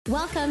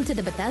Welcome to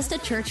the Bethesda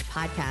Church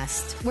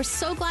Podcast. We're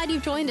so glad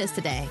you've joined us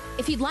today.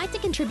 If you'd like to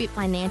contribute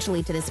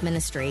financially to this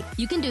ministry,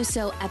 you can do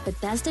so at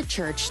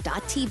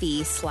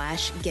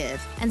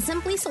BethesdaChurch.tv/give and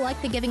simply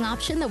select the giving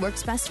option that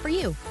works best for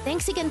you.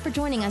 Thanks again for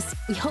joining us.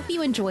 We hope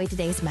you enjoy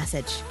today's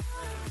message.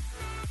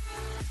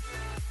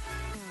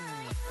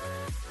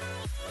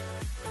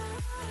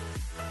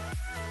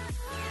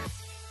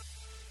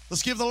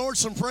 Let's give the Lord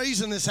some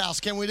praise in this house.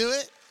 Can we do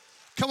it?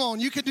 Come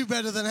on, you can do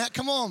better than that.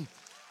 Come on.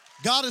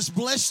 God has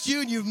blessed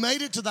you, and you've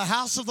made it to the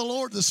house of the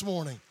Lord this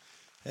morning.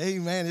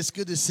 Amen. It's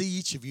good to see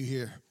each of you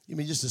here. Give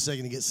me just a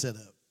second to get set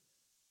up.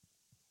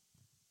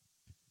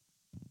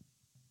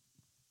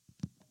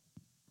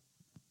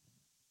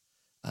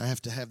 I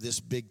have to have this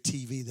big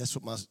TV. That's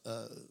what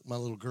my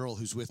little girl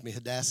who's with me,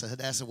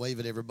 Hadassah, wave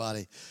at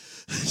everybody.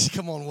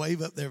 Come on,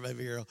 wave up there,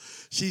 baby girl.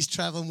 She's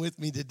traveling with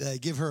me today.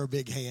 Give her a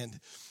big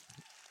hand.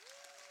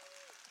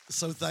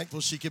 So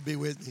thankful she could be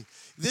with me.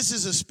 This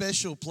is a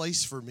special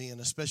place for me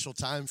and a special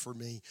time for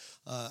me.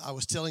 I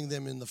was telling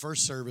them in the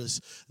first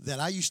service that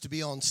I used to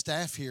be on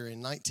staff here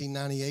in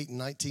 1998 and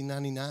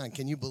 1999.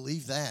 Can you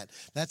believe that?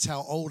 That's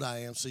how old I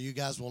am, so you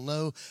guys will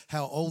know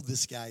how old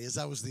this guy is.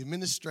 I was the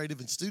administrative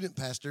and student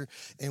pastor,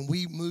 and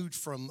we moved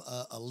from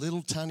a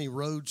little tiny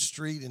road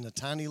street in a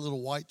tiny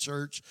little white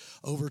church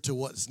over to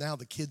what's now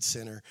the Kids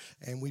Center,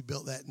 and we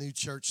built that new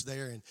church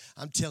there. And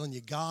I'm telling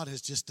you, God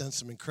has just done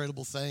some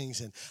incredible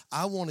things, and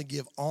I want to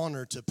give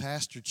honor to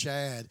Pastor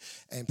Chad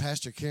and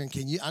Pastor Karen.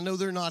 I know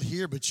they're not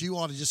here, but you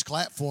ought to just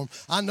clap for them.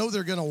 I know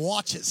they're going to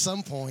watch at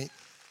some point,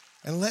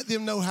 and let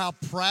them know how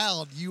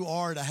proud you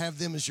are to have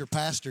them as your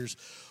pastors.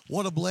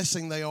 What a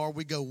blessing they are.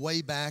 We go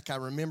way back. I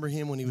remember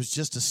him when he was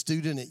just a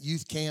student at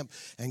youth camp,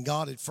 and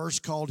God had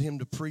first called him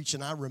to preach.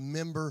 And I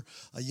remember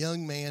a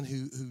young man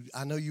who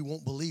I know you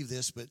won't believe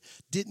this, but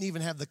didn't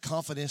even have the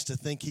confidence to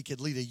think he could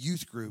lead a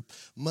youth group,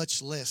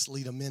 much less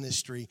lead a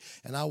ministry.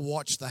 And I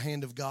watched the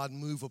hand of God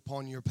move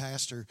upon your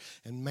pastor.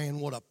 And man,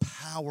 what a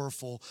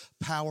powerful,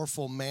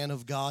 powerful man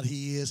of God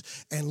he is.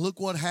 And look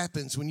what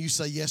happens when you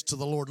say yes to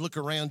the Lord. Look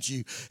around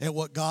you at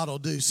what God will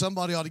do.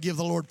 Somebody ought to give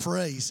the Lord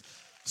praise.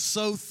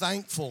 So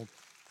thankful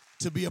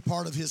to be a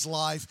part of his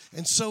life,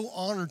 and so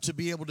honored to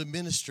be able to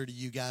minister to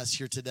you guys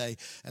here today.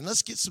 And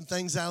let's get some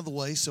things out of the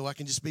way so I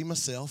can just be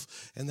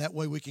myself, and that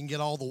way we can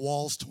get all the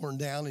walls torn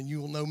down and you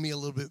will know me a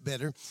little bit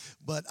better.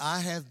 But I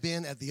have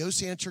been at the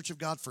Oceana Church of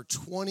God for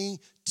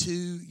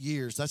 22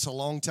 years. That's a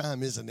long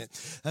time, isn't it?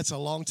 That's a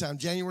long time.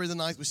 January the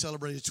 9th, we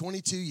celebrated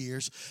 22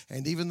 years,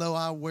 and even though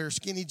I wear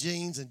skinny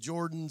jeans and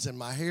Jordans and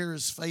my hair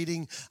is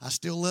fading, I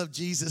still love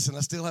Jesus, and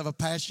I still have a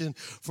passion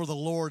for the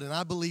Lord. And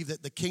I believe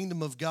that the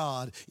kingdom of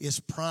God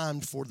is primed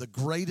for the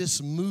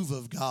greatest move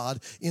of God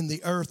in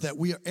the earth that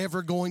we are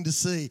ever going to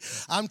see.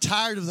 I'm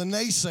tired of the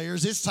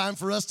naysayers. It's time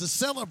for us to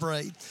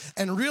celebrate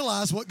and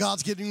realize what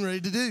God's getting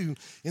ready to do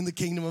in the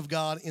kingdom of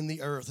God in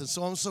the earth. And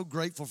so I'm so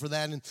grateful for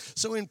that. And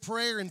so in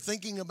prayer and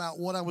thinking about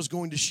what I was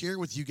going to share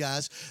with you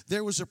guys,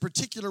 there was a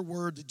particular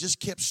word that just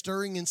kept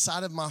stirring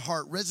inside of my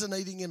heart,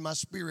 resonating in my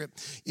spirit,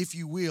 if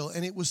you will,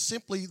 and it was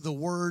simply the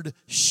word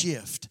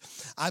shift.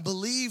 I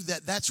believe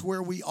that that's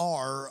where we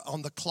are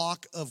on the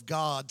clock of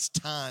God's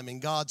time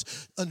and God's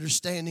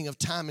understanding of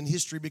time and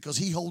history, because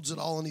he holds it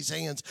all in his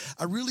hands.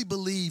 I really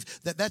believe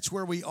that that's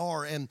where we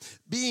are, and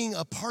being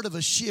a part of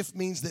a shift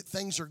means that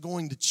things are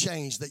going to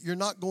change, that you're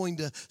not going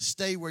to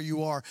stay where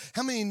you are.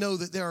 How many know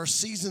that there are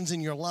seasons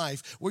in your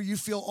life where you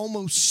feel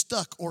almost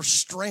stuck or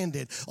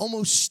stranded,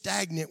 almost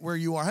stagnant where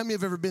you are? How many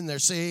have ever been there?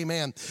 Say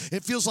amen.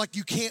 It feels like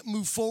you can't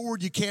move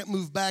forward, you can't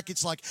move back.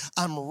 It's like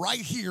I'm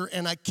right here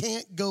and I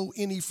can't go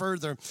any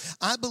further.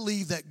 I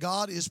believe that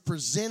God is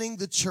presenting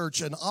the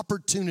church an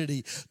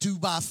opportunity to,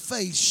 by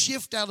faith,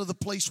 shift out of the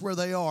place where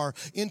they are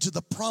into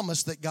the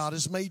promise that God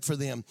has made for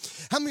them.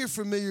 How many are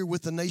familiar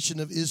with the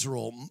nation of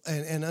Israel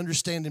and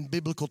understand in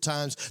biblical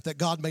times that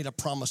God made a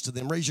promise to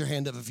them? Raise your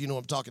hand up if you know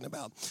what I'm talking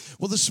about.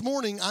 Well, this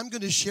morning, I'm going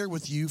to share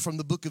with you from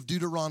the book of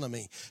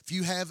Deuteronomy. If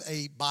you have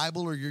a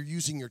Bible or you're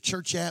using your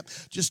church app,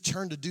 just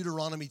turn to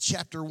Deuteronomy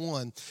chapter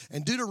 1.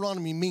 And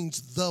Deuteronomy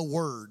means the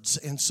words.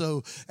 And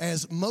so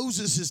as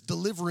Moses is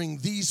delivering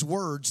these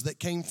words that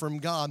came from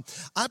God,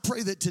 I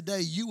pray that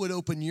today you would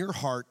open your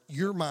heart,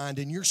 your mind,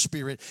 and your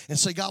spirit and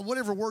say, God,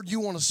 whatever word you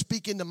want to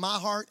speak into my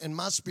heart and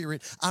my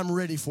spirit, I'm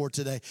ready for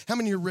today. How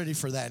many are ready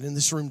for that in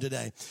this room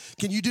today?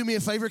 Can you do me a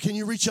favor? Can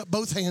you reach up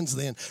both hands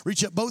then?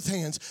 Reach up both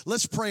hands.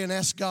 Let's pray and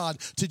ask God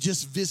to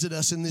just visit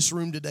us in this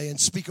room today and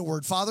speak a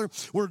word. Father,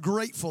 we're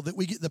grateful that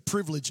we get the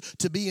privilege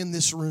to be in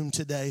this room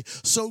today.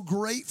 So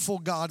grateful,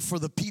 God, for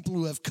the people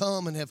who have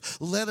come and have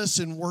led us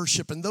in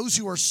worship and those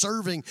who are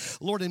serving,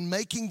 Lord, in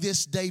making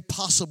this day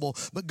possible.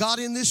 But God,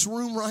 in this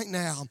room right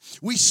now,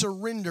 we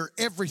surrender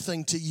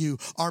everything to you,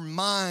 our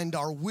mind,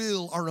 our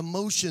will, our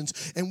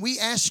emotions, and we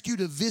ask you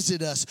to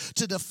visit us,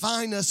 to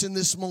define us in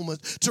this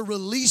moment, to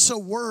release a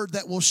word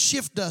that will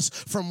shift us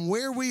from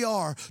where we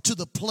are to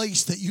the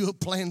place that you have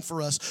planned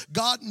for us.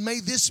 God, may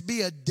this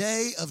be a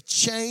day of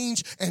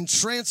change and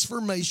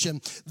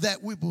transformation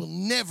that we will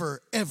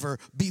never, ever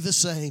be the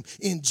same.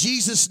 In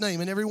Jesus'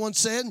 name. And everyone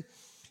said,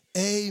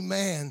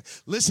 Amen.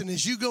 Listen,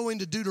 as you go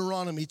into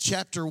Deuteronomy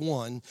chapter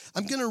 1,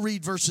 I'm going to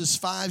read verses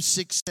 5,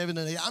 6, 7,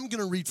 and 8. I'm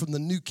going to read from the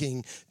New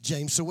King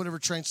James, so whatever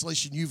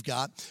translation you've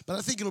got, but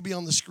I think it'll be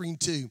on the screen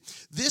too.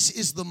 This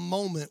is the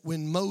moment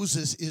when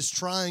Moses is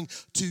trying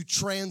to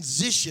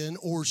transition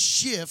or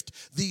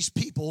shift these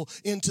people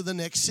into the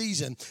next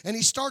season. And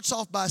he starts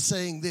off by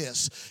saying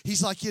this.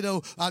 He's like,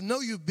 I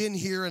know you've been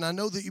here, and I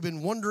know that you've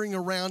been wandering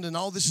around, and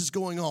all this is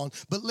going on,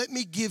 but let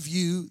me give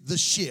you the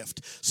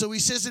shift. So he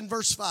says in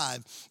verse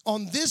 5,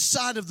 on this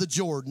side of the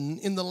Jordan,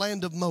 in the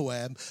land of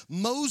Moab,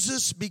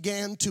 Moses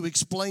began to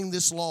explain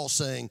this law,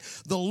 saying,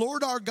 the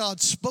Lord our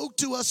God spoke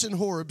to us in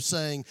Horeb,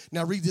 saying,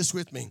 now read this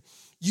with me,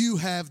 you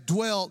have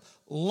dwelt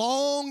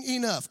long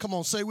enough. Come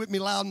on, say it with me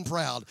loud and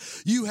proud.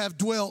 You have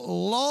dwelt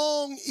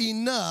long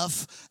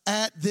enough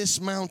at this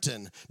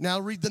mountain. Now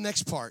read the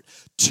next part.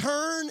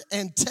 Turn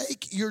and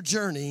take your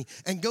journey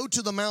and go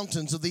to the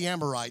mountains of the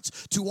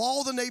Amorites, to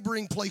all the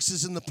neighboring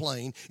places in the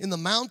plain, in the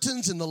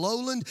mountains, in the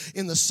lowland,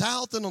 in the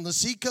south and on the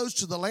seacoast,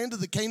 to the land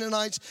of the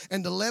Canaanites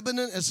and to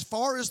Lebanon, as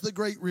far as the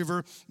great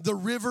river, the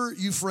river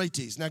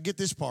Euphrates. Now get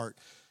this part.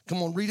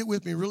 Come on, read it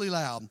with me really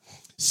loud.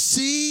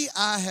 See,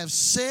 I have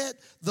set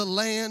the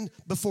land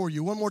before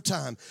you. One more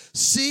time.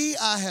 See,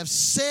 I have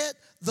set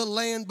the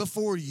land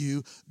before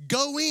you.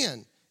 Go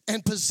in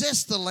and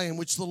possess the land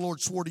which the Lord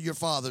swore to your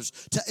fathers,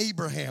 to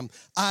Abraham,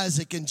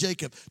 Isaac, and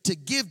Jacob, to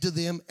give to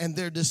them and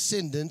their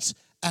descendants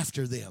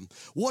after them.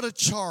 What a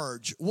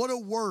charge, what a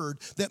word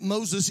that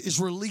Moses is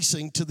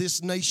releasing to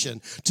this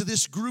nation, to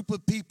this group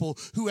of people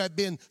who have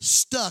been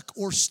stuck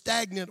or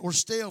stagnant or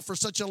stale for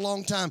such a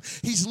long time.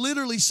 He's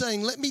literally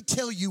saying, let me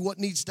tell you what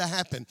needs to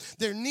happen.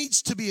 There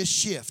needs to be a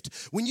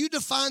shift. When you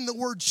define the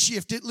word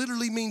shift, it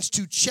literally means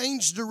to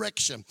change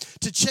direction,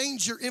 to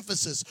change your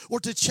emphasis, or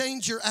to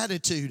change your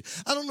attitude.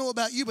 I don't know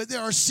about you, but there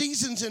are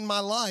seasons in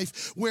my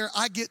life where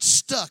I get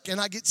stuck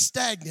and I get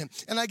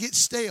stagnant and I get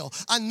stale.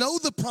 I know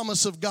the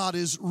promise of God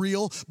is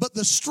real, but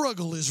the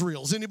struggle is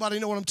real. Does anybody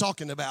know what I'm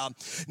talking about?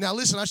 Now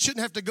listen, I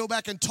shouldn't have to go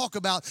back and talk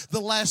about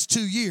the last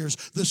 2 years.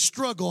 The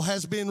struggle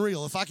has been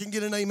real. If I can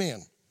get an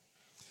amen.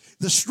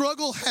 The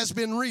struggle has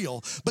been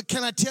real, but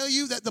can I tell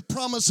you that the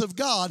promise of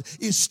God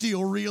is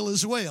still real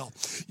as well?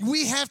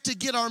 We have to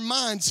get our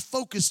minds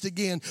focused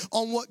again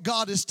on what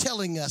God is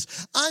telling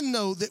us. I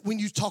know that when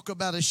you talk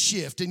about a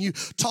shift and you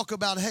talk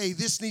about, hey,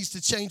 this needs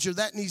to change or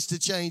that needs to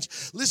change,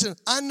 listen,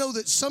 I know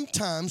that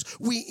sometimes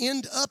we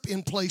end up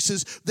in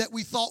places that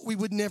we thought we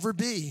would never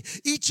be.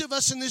 Each of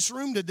us in this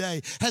room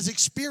today has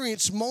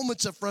experienced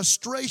moments of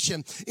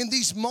frustration. In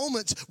these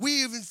moments,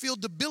 we even feel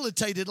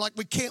debilitated, like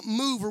we can't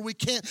move or we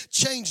can't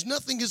change.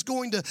 Nothing is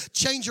going to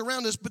change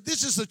around us, but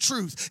this is the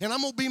truth. And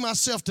I'm going to be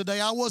myself today.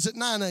 I was at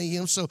 9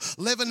 a.m., so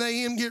 11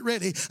 a.m., get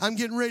ready. I'm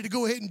getting ready to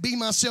go ahead and be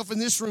myself in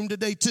this room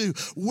today too.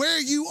 Where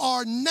you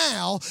are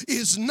now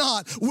is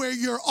not where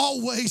you're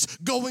always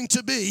going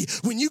to be.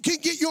 When you can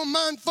get your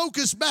mind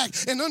focused back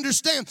and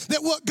understand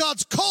that what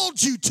God's called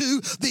you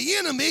to, the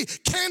enemy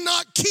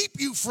cannot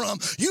keep you from.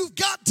 You've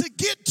got to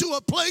get to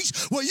a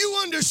place where you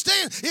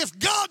understand if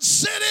God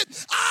said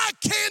it, I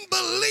can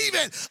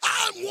believe it.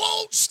 I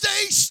won't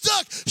stay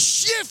stuck.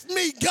 Shift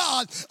me,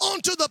 God,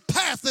 onto the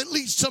path that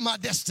leads to my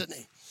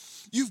destiny.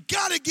 You've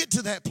got to get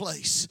to that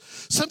place.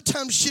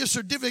 Sometimes shifts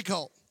are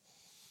difficult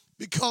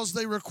because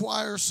they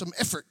require some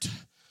effort,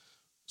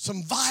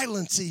 some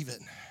violence even.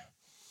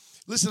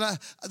 Listen,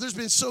 there's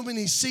been so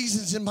many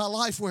seasons in my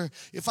life where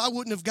if I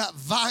wouldn't have got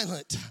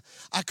violent,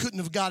 I couldn't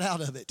have got out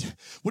of it.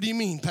 What do you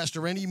mean,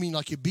 Pastor Randy? You mean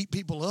like you beat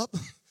people up?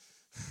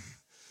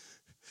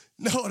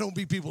 No, I don't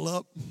beat people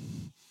up.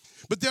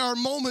 But there are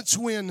moments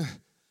when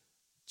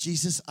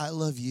Jesus, I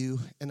love you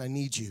and I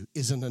need you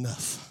isn't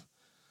enough.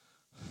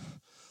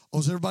 Oh,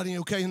 is everybody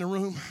okay in the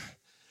room?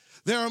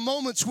 There are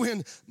moments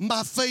when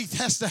my faith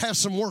has to have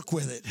some work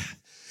with it.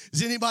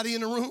 Is anybody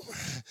in the room?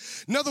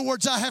 In other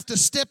words, I have to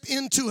step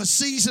into a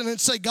season and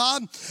say,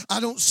 God,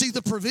 I don't see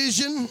the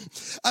provision.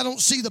 I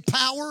don't see the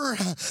power.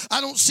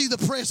 I don't see the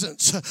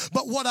presence.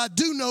 But what I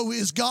do know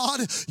is, God,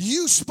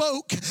 you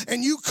spoke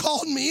and you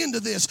called me into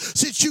this.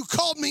 Since you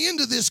called me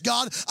into this,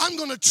 God, I'm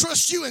going to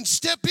trust you and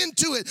step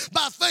into it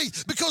by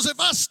faith. Because if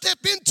I step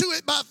into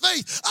it by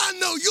faith, I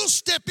know you'll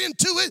step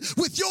into it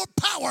with your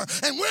power.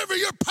 And wherever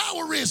your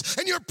power is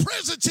and your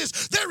presence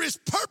is, there is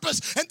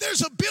purpose and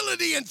there's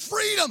ability and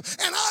freedom.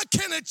 And I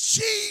can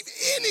achieve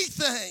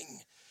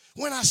anything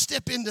when I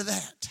step into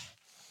that.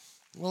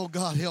 Oh,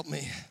 God, help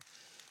me.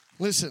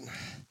 Listen,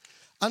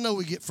 I know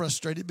we get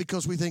frustrated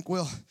because we think,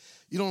 well,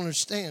 you don't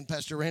understand,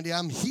 Pastor Randy.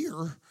 I'm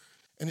here,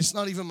 and it's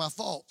not even my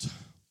fault.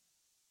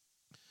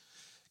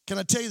 Can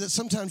I tell you that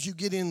sometimes you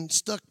get in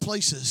stuck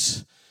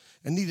places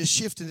and need a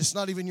shift, and it's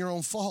not even your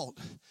own fault?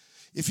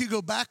 If you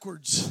go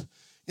backwards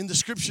in the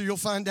scripture, you'll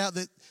find out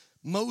that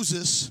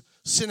Moses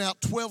sent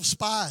out 12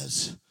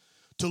 spies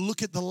to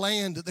look at the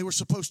land that they were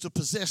supposed to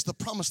possess, the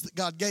promise that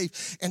God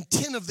gave, and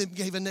 10 of them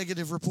gave a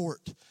negative report.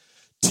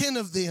 10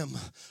 of them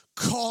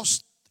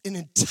cost an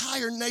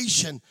entire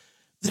nation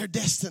their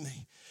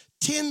destiny.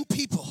 10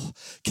 people,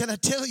 can I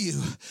tell you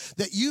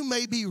that you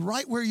may be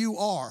right where you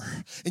are,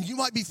 and you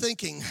might be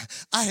thinking,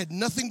 I had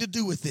nothing to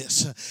do with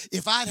this.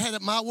 If I'd had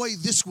it my way,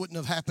 this wouldn't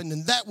have happened,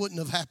 and that wouldn't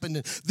have happened,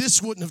 and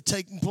this wouldn't have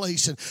taken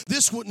place, and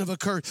this wouldn't have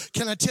occurred.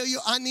 Can I tell you,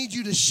 I need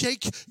you to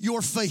shake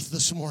your faith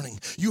this morning.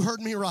 You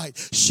heard me right.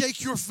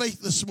 Shake your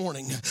faith this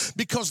morning,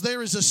 because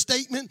there is a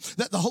statement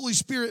that the Holy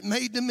Spirit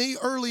made to me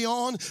early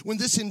on when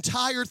this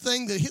entire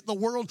thing that hit the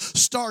world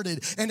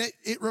started, and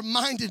it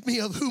reminded me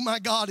of who my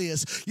God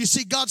is. You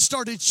see, God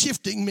started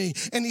shifting me,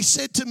 and he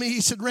said to me,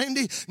 he said,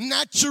 Randy,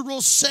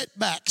 natural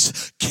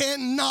setbacks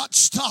cannot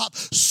stop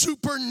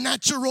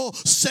supernatural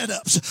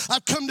setups.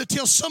 I've come to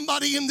tell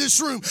somebody in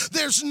this room,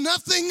 there's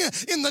nothing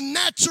in the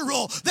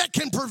natural that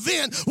can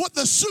prevent what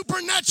the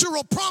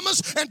supernatural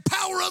promise and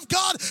power of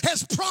God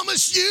has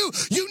promised you.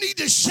 You need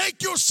to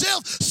shake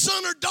yourself,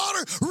 son or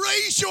daughter,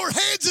 raise your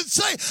hands and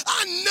say,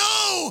 I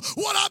know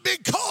what I've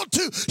been called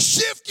to.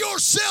 Shift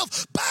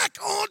yourself back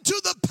onto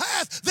the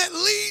path that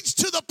leads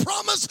to the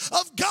promise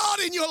of God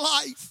in your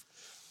life.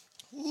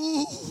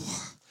 Ooh,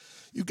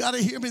 you got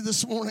to hear me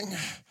this morning.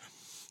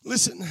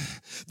 Listen,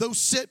 those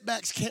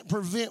setbacks can't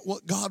prevent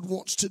what God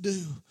wants to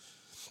do.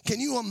 Can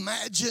you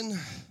imagine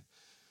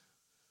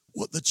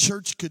what the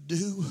church could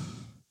do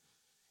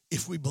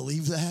if we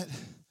believe that?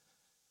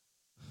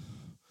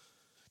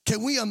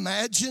 Can we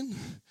imagine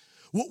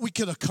what we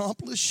could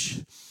accomplish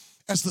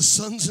as the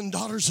sons and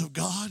daughters of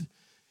God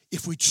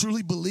if we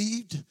truly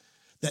believed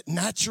that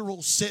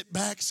natural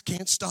setbacks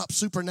can't stop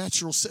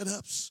supernatural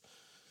setups?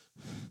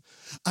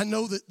 I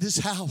know that this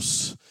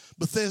house,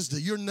 Bethesda,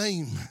 your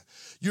name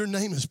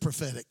is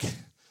prophetic.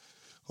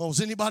 Oh,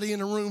 is anybody in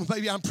the room?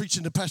 Maybe I'm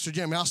preaching to Pastor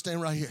Jeremy. I'll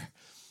stand right here.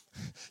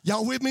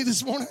 Y'all with me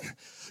this morning?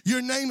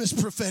 Your name is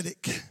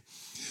prophetic.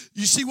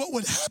 You see, what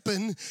would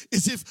happen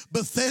is if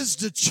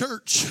Bethesda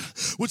Church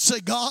would say,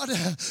 God,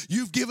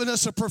 you've given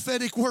us a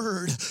prophetic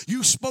word.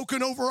 You've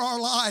spoken over our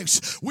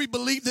lives. We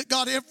believe that,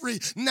 God, every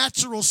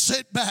natural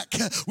setback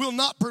will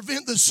not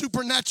prevent the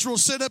supernatural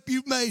setup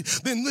you've made.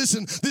 Then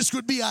listen, this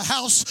would be a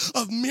house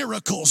of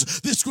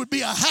miracles. This would be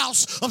a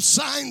house of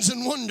signs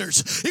and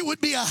wonders. It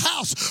would be a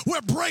house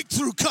where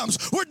breakthrough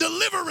comes, where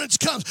deliverance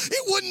comes.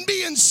 It wouldn't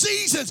be in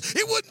seasons.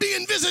 It wouldn't be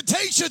in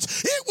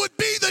visitations. It would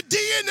be the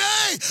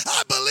DNA.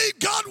 I believe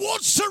God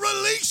wants to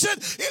release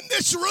it in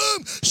this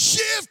room.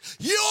 Shift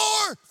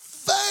your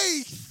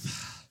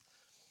faith.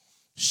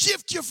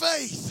 Shift your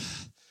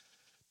faith.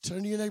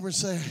 Turn to your neighbor and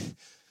say,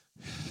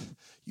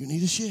 you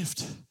need a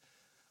shift.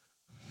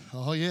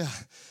 Oh, yeah.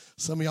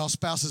 Some of y'all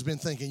spouses been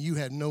thinking, you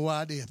have no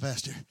idea,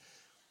 Pastor.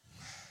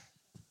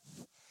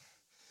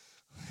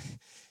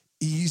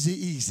 Easy,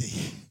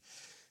 easy.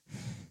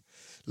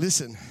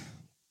 Listen,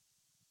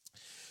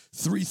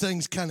 3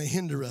 things kind of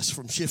hinder us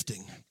from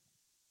shifting.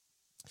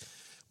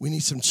 We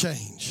need some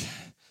change.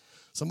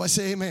 Somebody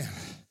say amen.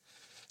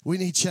 We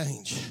need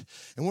change.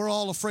 And we're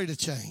all afraid of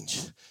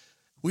change.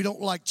 We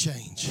don't like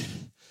change.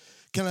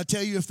 Can I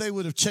tell you, if they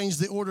would have changed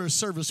the order of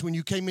service when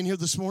you came in here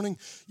this morning,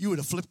 you would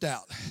have flipped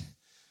out.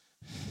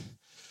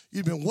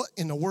 You'd been, what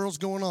in the world's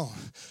going on?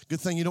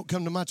 Good thing you don't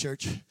come to my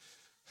church.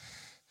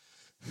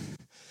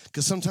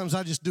 Because sometimes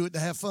I just do it to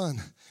have fun.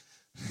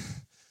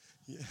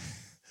 Yeah.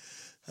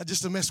 I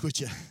just to mess with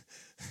you.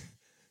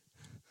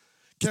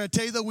 Can I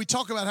tell you, though, we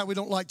talk about how we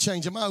don't like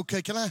change. Am I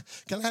okay? Can I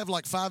have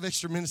like 5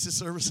 extra minutes this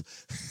service?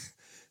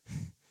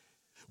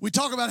 We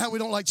talk about how we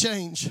don't like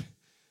change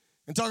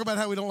and talk about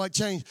how we don't like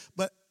change.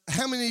 But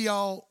how many of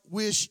y'all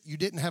wish you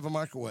didn't have a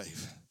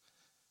microwave?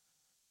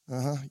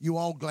 You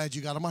all glad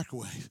you got a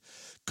microwave.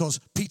 Because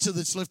pizza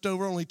that's left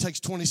over only takes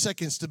 20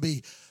 seconds to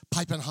be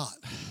piping hot.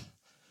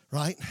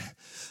 Right?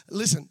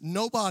 Listen,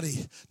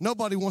 nobody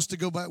wants to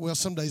go back. Well,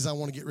 some days I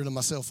want to get rid of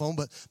my cell phone,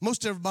 but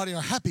most everybody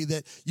are happy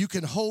that you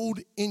can hold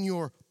in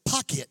your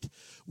pocket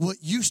what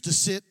used to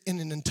sit in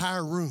an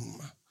entire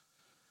room.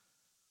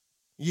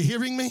 You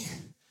hearing me?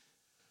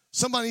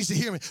 Somebody needs to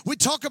hear me. We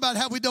talk about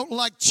how we don't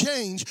like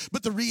change,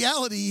 but the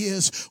reality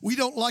is we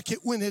don't like it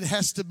when it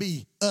has to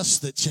be us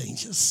that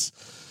changes.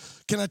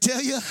 Can I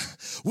tell you,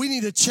 we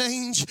need a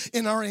change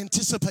in our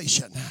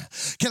anticipation.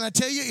 Can I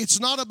tell you, it's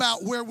not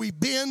about where we've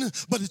been,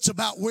 but it's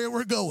about where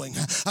we're going.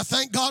 I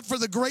thank God for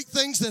the great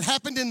things that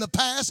happened in the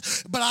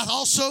past, but I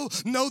also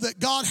know that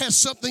God has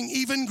something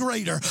even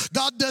greater.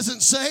 God doesn't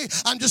say,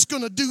 I'm just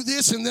going to do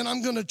this and then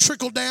I'm going to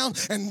trickle down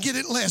and get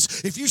it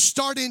less. If you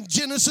start in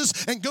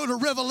Genesis and go to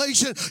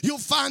Revelation, you'll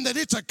find that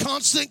it's a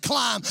constant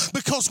climb,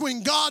 because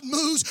when God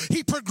moves,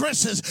 he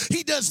progresses.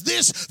 He does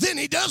this, then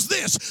he does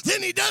this,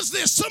 then he does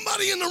this.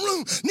 Somebody in the room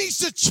needs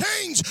to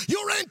change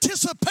your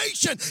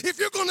anticipation if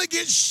you're going to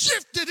get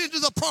shifted into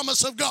the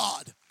promise of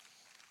God.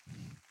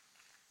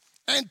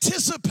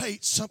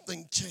 Anticipate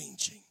something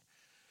changing.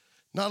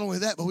 Not only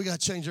that, but we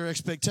got to change our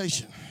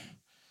expectation.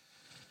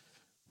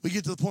 We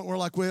get to the point where we're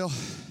like, well,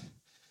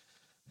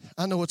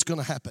 I know what's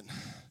going to happen.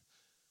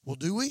 Well,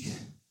 do we?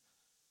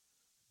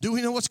 Do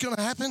we know what's going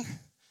to happen?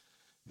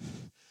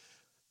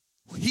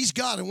 He's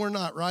God and we're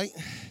not, right?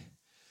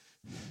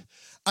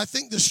 I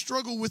think the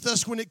struggle with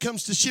us when it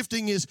comes to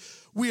shifting is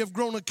we have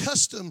grown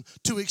accustomed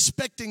to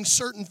expecting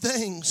certain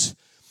things.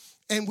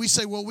 And we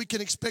say, well, we can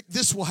expect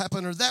this will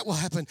happen or that will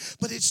happen.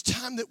 But it's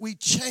time that we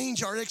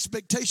change our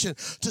expectation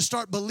to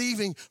start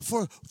believing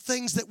for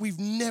things that we've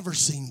never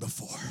seen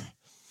before.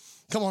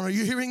 Come on, are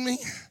you hearing me?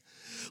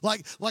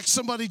 Like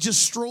somebody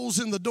just strolls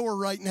in the door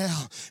right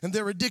now and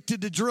they're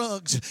addicted to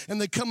drugs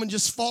and they come and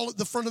just fall at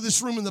the front of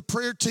this room and the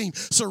prayer team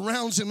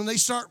surrounds them and they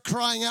start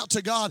crying out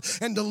to God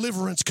and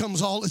deliverance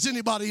comes all. Is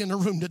anybody in the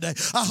room today?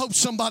 I hope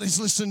somebody's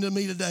listening to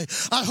me today.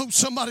 I hope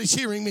somebody's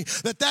hearing me.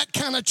 That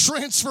kind of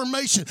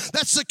transformation,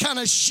 that's the kind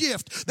of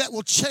shift that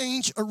will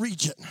change a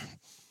region.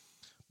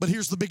 But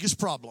here's the biggest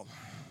problem.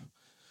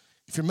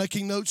 If you're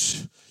making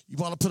notes, you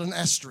want to put an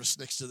asterisk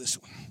next to this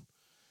one.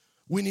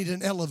 We need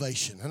an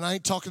elevation. And I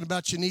ain't talking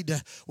about you need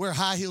to wear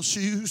high heel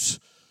shoes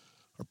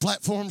or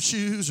platform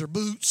shoes or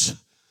boots.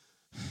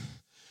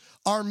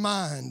 Our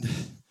mind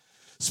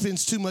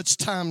spends too much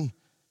time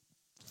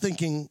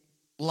thinking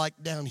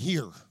like down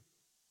here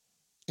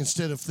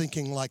instead of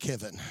thinking like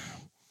heaven.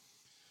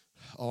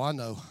 Oh, I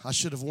know. I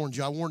should have warned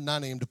you. I warned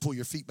 9 a.m. to pull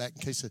your feet back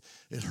in case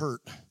it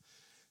hurt.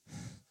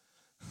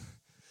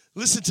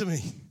 Listen to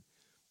me.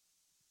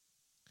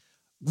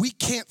 We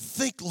can't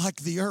think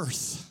like the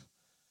earth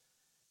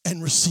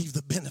and receive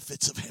the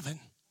benefits of heaven.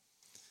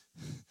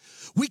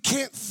 We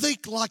can't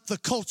think like the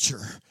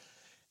culture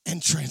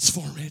and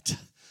transform it.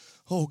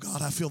 Oh,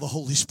 God, I feel the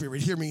Holy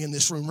Spirit. Hear me in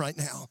this room right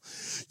now.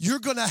 You're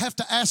going to have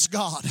to ask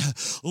God,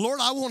 Lord,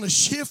 I want to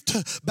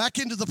shift back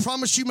into the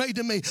promise you made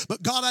to me.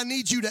 But, God, I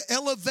need you to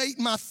elevate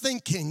my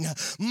thinking.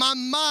 My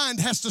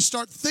mind has to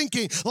start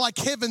thinking like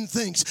heaven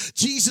thinks.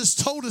 Jesus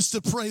told us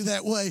to pray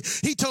that way.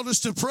 He told us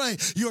to pray,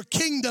 your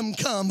kingdom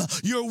come,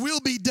 your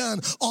will be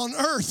done on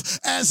earth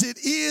as it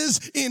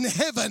is in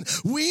heaven.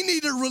 We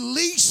need a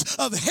release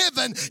of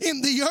heaven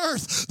in the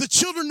earth. The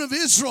children of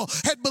Israel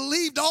had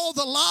believed all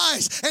the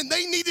lies, and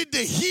they needed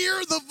to hear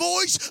the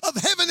voice of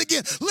heaven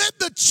again. Let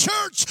the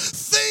church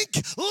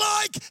think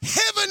like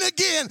heaven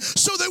again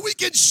so that we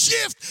can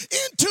shift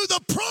into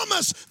the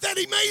promise that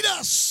he made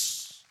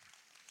us.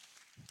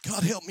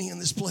 God, help me in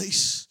this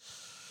place.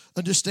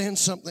 Understand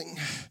something.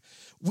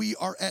 We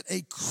are at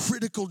a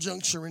critical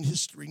juncture in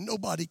history.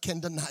 Nobody can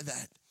deny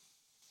that.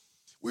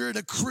 We're at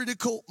a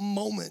critical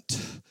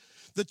moment.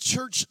 The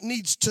church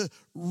needs to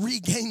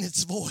regain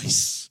its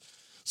voice.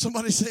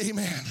 Somebody say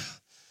amen.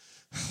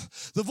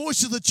 The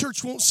voice of the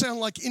church won't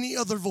sound like any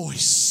other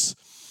voice.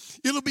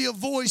 It'll be a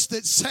voice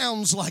that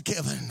sounds like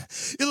heaven.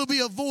 It'll be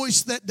a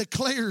voice that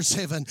declares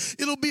heaven.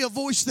 It'll be a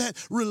voice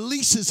that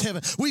releases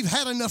heaven. We've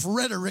had enough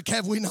rhetoric,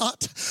 have we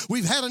not?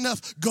 We've had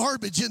enough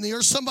garbage in the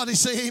earth. Somebody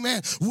say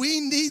amen. We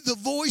need the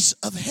voice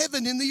of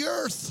heaven in the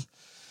earth.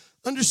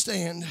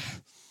 Understand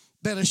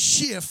that a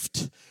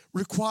shift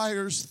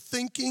requires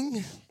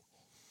thinking,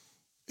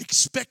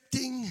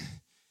 expecting,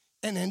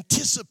 and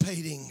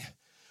anticipating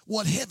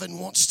what heaven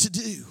wants to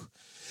do.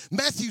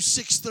 Matthew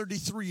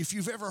 6:33, if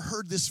you've ever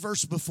heard this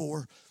verse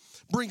before,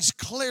 brings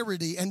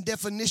clarity and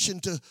definition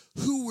to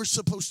who we're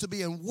supposed to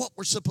be and what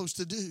we're supposed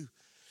to do.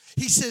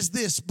 He says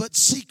this, but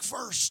seek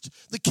first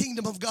the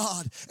kingdom of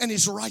God and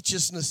his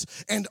righteousness,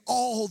 and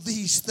all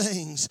these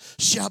things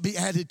shall be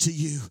added to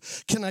you.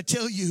 Can I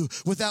tell you,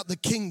 without the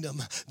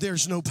kingdom,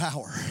 there's no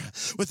power.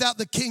 Without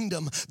the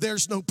kingdom,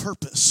 there's no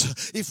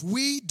purpose. If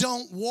we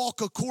don't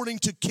walk according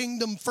to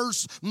kingdom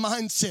first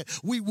mindset,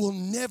 we will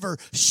never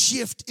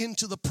shift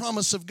into the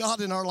promise of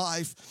God in our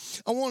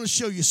life. I want to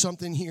show you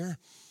something here.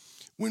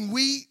 When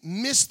we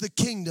miss the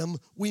kingdom,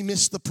 we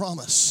miss the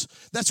promise.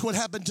 That's what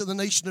happened to the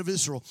nation of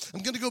Israel.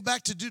 I'm going to go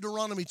back to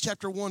Deuteronomy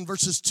chapter 1,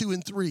 verses 2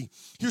 and 3.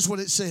 Here's what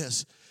it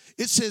says.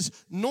 It says,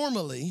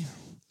 normally,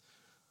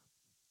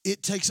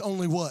 it takes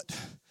only what?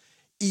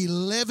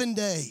 11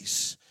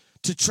 days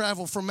to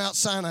travel from Mount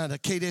Sinai to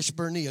Kadesh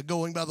Barnea,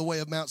 going by the way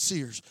of Mount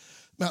Seir.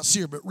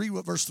 But read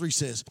what verse 3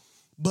 says.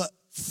 But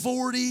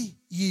 40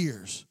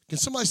 years. Can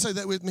somebody say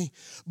that with me?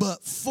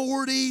 But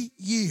 40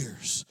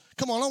 years.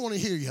 Come on, I want to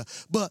hear you.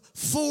 But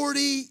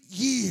 40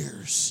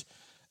 years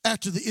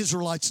after the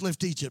Israelites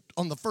left Egypt,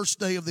 on the first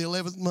day of the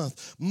 11th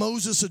month,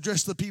 Moses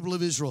addressed the people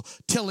of Israel,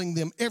 telling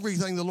them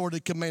everything the Lord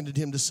had commanded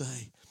him to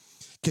say.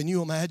 Can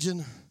you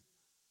imagine?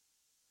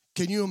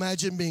 Can you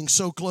imagine being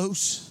so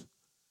close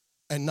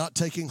and not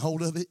taking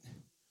hold of it?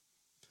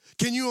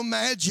 Can you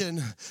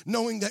imagine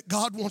knowing that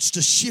God wants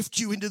to shift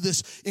you into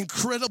this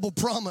incredible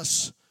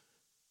promise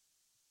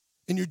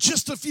and you're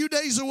just a few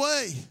days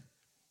away,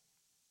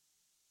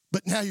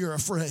 but now you're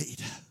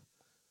afraid?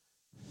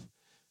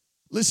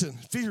 Listen,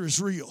 fear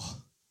is real.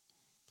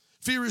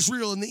 Fear is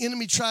real, and the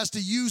enemy tries to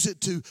use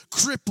it to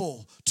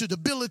cripple, to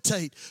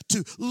debilitate,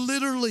 to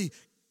literally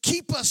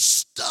keep us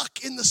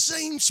stuck in the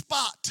same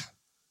spot.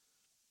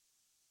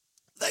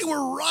 They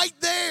were right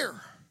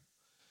there.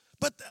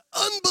 But the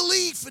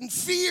unbelief and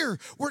fear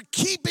were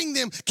keeping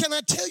them. Can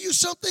I tell you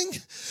something?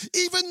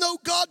 Even though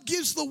God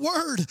gives the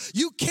word,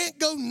 you can't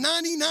go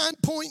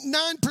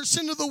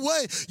 99.9% of the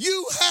way.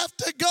 You have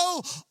to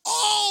go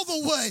all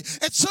the way.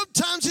 And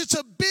sometimes it's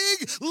a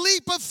big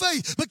leap of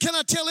faith. But can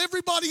I tell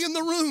everybody in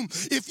the room,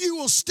 if you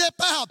will step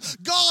out,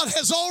 God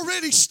has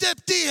already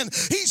stepped in.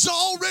 He's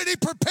already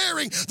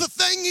preparing the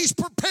thing He's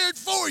prepared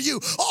for you.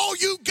 All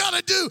you got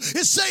to do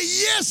is say,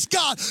 yes,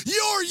 God,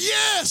 your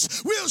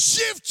yes will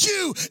shift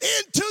you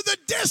into the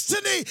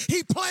destiny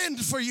He planned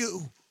for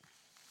you.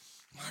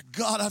 My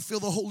God, I feel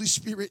the Holy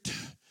Spirit.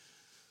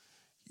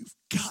 You've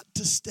got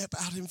to step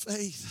out in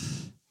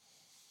faith.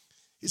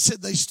 It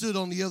said they stood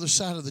on the other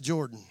side of the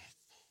Jordan.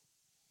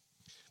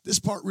 This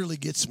part really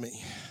gets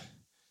me.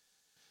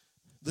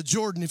 The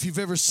Jordan, if you've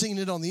ever seen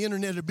it on the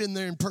internet or been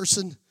there in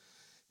person,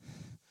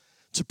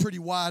 it's a pretty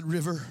wide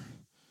river.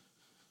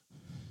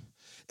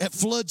 At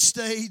flood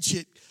stage,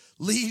 it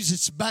leaves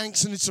its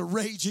banks and it's a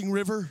raging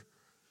river.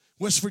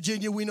 West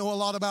Virginia, we know a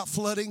lot about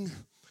flooding.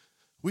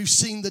 We've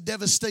seen the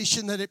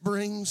devastation that it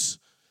brings.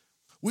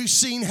 We've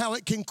seen how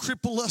it can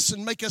cripple us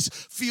and make us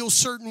feel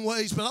certain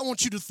ways. But I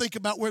want you to think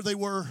about where they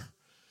were.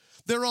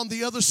 They're on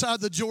the other side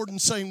of the Jordan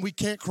saying, we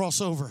can't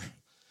cross over.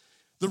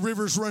 The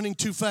river's running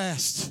too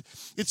fast.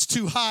 It's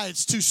too high.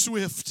 It's too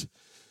swift.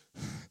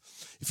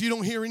 If you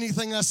don't hear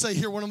anything I say,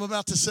 hear what I'm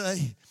about to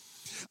say.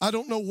 I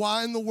don't know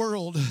why in the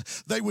world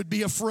they would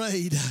be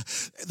afraid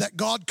that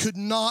God could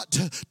not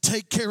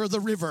take care of the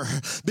river,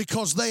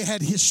 because they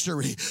had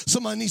history.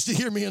 Somebody needs to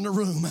hear me in the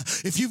room.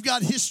 If you've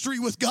got history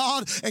with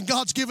God and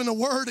God's given a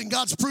word and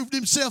God's proved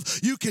Himself,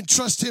 you can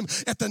trust Him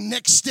at the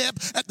next step,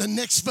 at the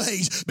next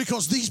phase,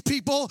 because these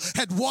people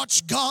had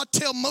watched God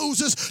tell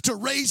Moses to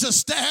raise a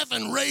staff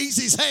and raise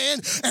his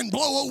hand and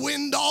blow a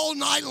wind all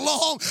night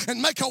long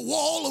and make a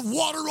wall of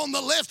water on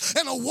the left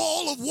and a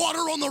wall of water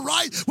on the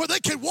right where they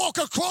could walk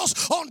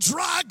across on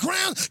dry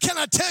ground. Can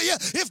I tell you,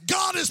 if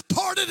God has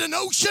parted an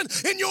ocean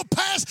in your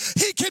past,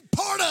 He can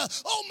part a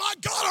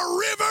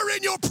river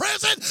in your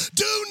present.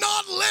 Do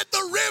not let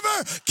the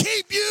river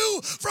keep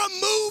you from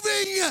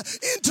moving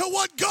into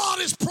what God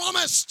has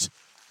promised.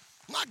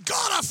 My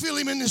God, I feel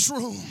Him in this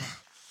room.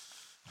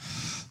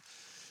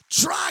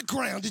 Dry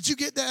ground. Did you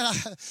get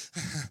that?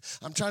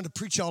 I'm trying to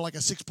preach y'all like a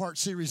 6-part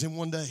series in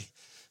one day.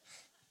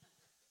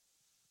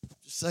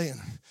 Just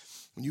saying,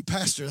 when you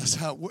pastor, that's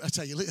how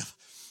you live.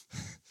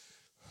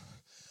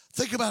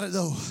 Think about it,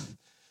 though.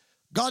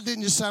 God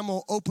didn't just say, I'm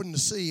going to open the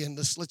sea and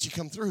just let you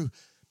come through.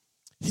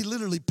 He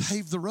literally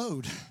paved the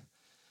road.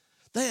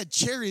 They had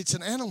chariots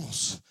and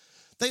animals.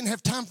 They didn't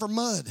have time for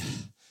mud.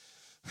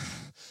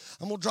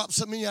 I'm going to drop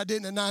something in you I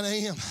didn't at 9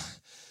 a.m.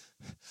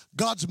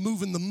 God's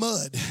moving the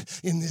mud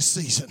in this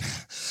season.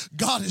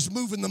 God is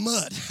moving the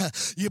mud.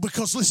 Yeah,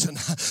 because listen,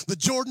 the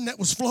Jordan that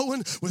was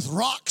flowing with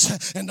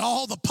rocks and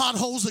all the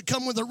potholes that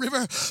come with the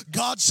river,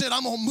 God said,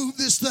 I'm going to move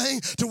this thing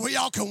to where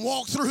y'all can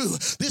walk through.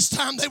 This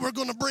time they were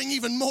going to bring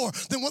even more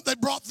than what they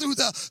brought through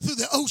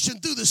the ocean,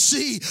 through the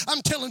sea.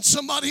 I'm telling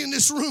somebody in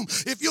this room,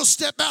 if you'll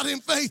step out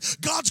in faith,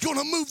 God's going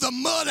to move the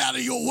mud out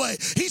of your way.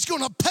 He's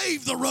going to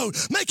pave the road,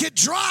 make it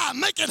dry,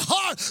 make it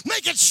hard,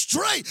 make it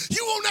straight.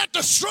 You won't have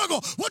to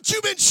struggle. What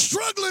you've been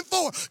struggling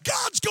for,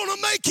 God's going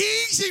to make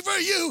easy for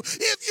you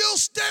if you'll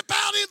step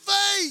out in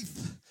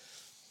faith.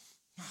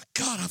 My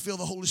God, I feel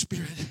the Holy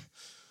Spirit.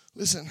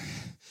 Listen,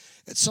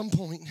 at some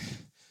point,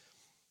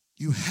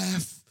 you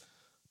have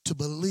to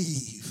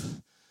believe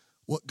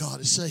what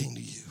God is saying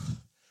to you.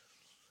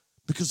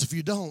 Because if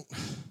you don't,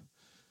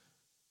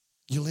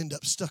 you'll end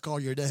up stuck all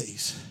your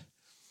days.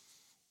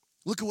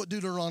 Look at what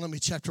Deuteronomy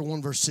chapter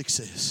 1 verse 6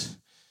 says.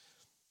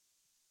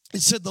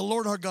 It said, the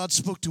Lord our God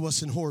spoke to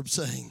us in Horeb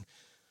saying,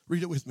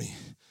 read it with me.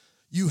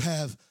 You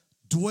have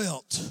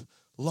dwelt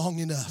long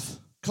enough.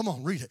 Come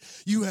on, read it.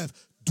 You have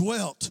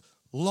dwelt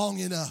long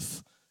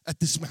enough at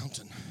this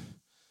mountain.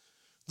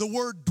 The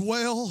word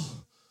dwell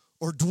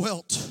or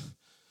dwelt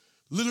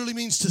literally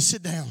means to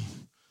sit down,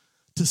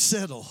 to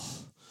settle,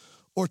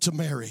 or to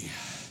marry.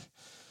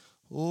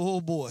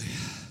 Oh boy.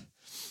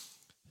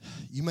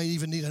 You may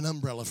even need an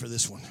umbrella for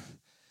this one.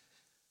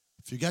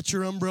 If you got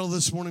your umbrella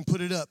this morning,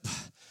 put it up.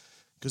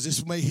 Because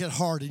this may hit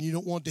hard and you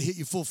don't want it to hit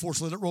you full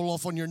force. Let it roll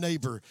off on your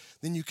neighbor.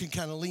 Then you can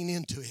kind of lean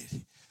into it.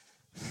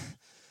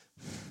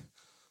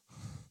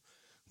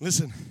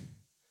 Listen.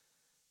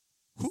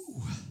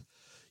 Whew.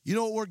 You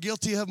know what we're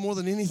guilty of more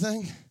than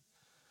anything?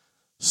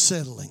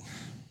 Settling.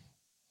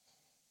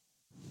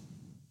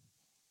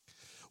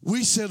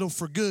 We settle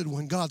for good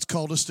when God's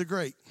called us to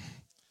great.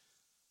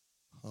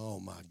 Oh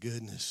my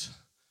goodness.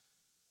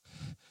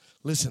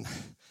 Listen,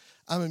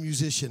 I'm a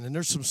musician and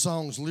there's some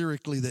songs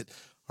lyrically that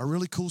are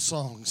really cool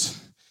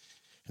songs.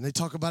 And they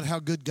talk about how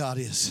good God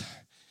is.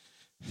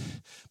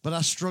 But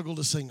I struggle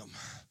to sing them.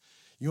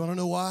 You want to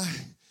know why?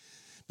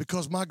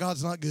 Because my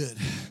God's not good.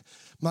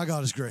 My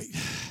God is great.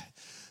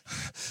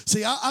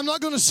 See, I'm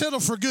not going to settle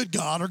for good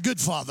God or good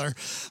Father.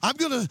 I'm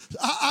going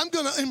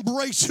to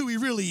embrace who he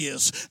really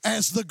is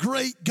as the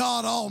great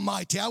God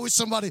Almighty. I wish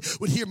somebody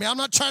would hear me. I'm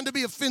not trying to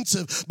be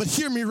offensive, but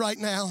hear me right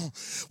now.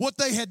 What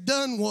they had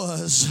done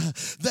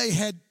was they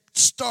had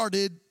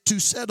started to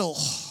settle.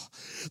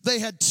 They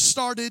had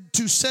started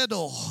to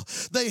settle.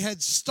 They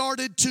had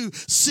started to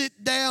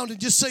sit down and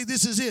just say,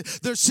 this is it.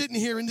 They're sitting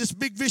here in this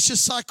big vicious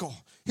cycle.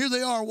 Here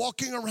they are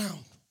walking around,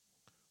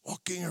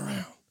 walking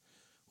around,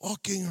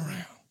 walking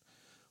around,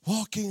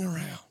 walking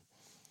around.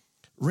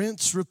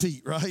 Rinse,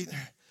 repeat, right?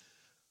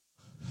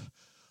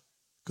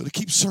 Going to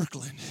keep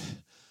circling.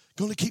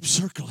 Going to keep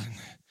circling.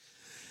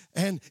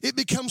 And it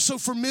becomes so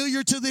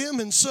familiar to them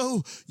and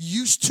so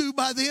used to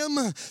by them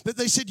that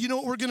they said, you know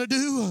what we're going to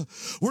do?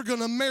 We're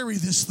going to marry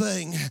this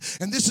thing.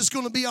 And this is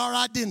going to be our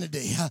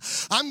identity.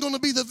 I'm going to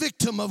be the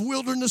victim of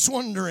wilderness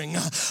wandering.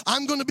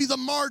 I'm going to be the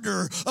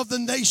martyr of the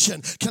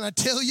nation. Can I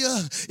tell you,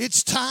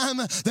 it's time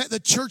that the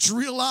church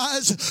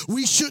realize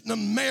we shouldn't have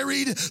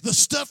married the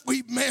stuff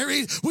we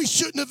married. We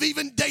shouldn't have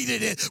even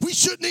dated it. We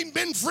shouldn't even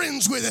been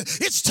friends with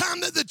it. It's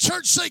time that the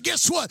church say,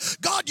 guess what?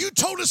 God, you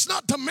told us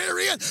not to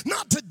marry it,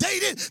 not to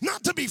date it,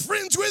 not to be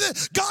friends with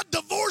it. God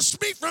divorced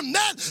me from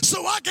that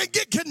so I can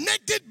get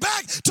connected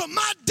back to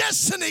my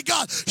destiny.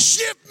 God,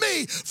 shift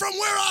me from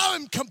where I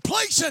am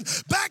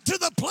complacent back to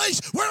the place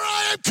where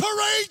I am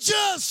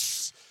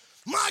courageous.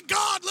 My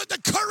God, let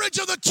the courage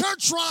of the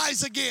church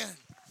rise again.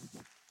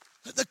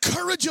 Let the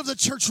courage of the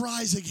church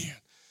rise again.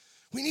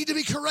 We need to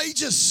be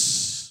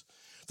courageous.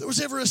 If there was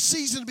ever a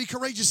season to be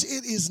courageous,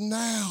 it is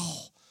now.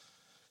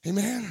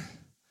 Amen.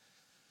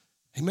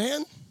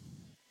 Amen.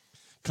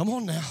 Come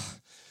on now.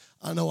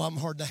 I know I'm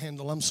hard to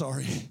handle. I'm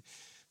sorry.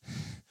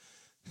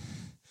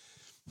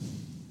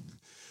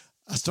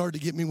 I started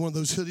to get me one of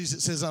those hoodies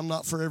that says I'm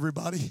not for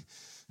everybody.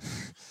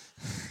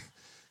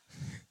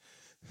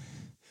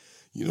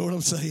 You know what I'm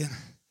saying?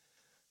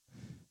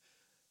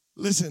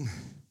 Listen,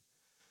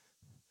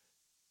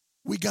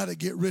 we got to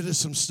get rid of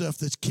some stuff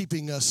that's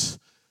keeping us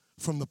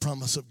from the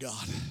promise of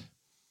God.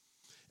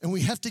 And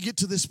we have to get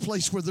to this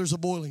place where there's a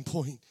boiling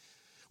point,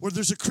 where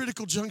there's a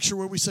critical juncture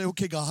where we say,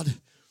 okay, God,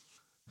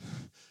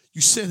 you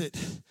said it.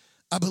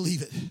 I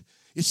believe it.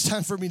 It's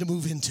time for me to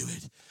move into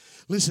it.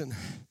 Listen,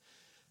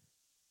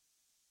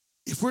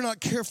 if we're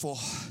not careful,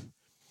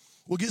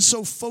 we'll get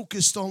so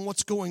focused on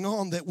what's going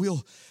on that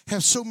we'll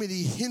have so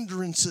many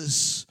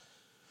hindrances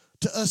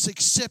to us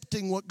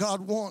accepting what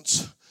God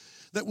wants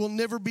that we'll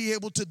never be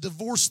able to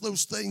divorce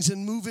those things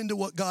and move into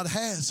what God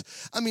has.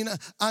 I mean,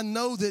 I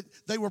know that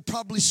they were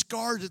probably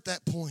scarred at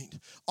that point.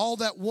 All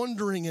that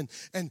wondering, and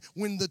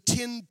when the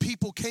 10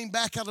 people came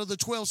back out of the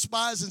 12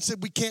 spies and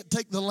said, we can't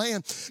take the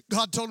land,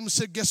 God told them,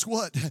 said, guess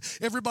what?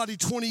 Everybody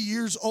 20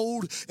 years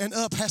old and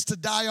up has to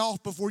die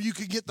off before you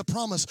can get the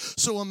promise.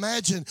 So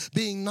imagine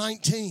being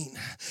 19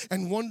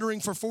 and wondering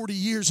for 40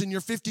 years and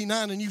you're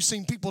 59 and you've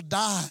seen people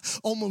die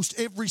almost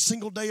every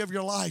single day of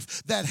your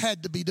life. That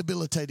had to be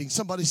debilitating.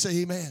 Somebody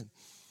say amen.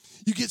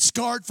 You get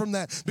scarred from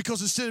that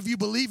because instead of you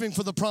believing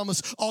for the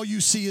promise, all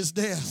you see is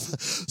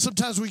death.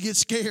 Sometimes we get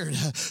scared.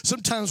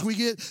 Sometimes we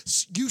get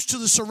used to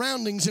the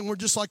surroundings and we're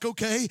just like,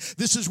 okay,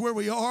 this is where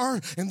we are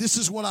and this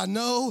is what I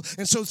know.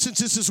 And so since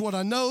this is what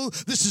I know,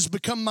 this has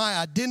become my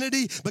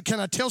identity. But can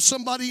I tell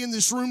somebody in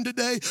this room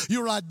today,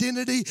 your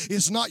identity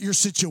is not your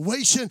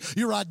situation.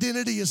 Your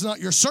identity is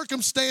not your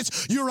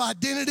circumstance. Your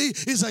identity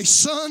is a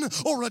son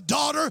or a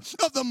daughter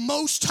of the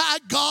Most High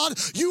God.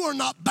 You are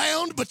not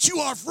bound, but you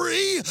are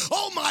free.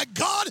 Oh my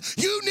God,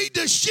 you need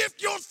to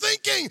shift your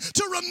thinking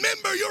to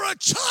remember you're a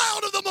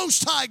child of the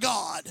Most High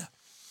God.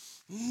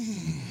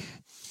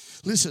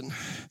 Listen,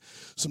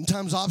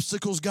 sometimes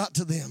obstacles got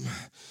to them.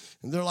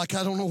 And they're like,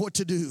 I don't know what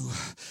to do.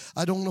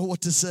 I don't know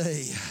what to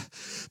say.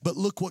 But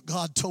look what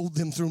God told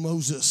them through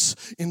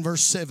Moses in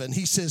verse 7.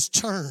 He says,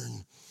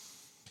 turn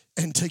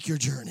and take your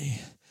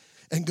journey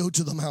and go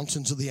to the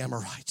mountains of the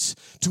Amorites,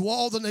 to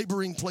all the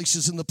neighboring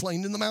places in the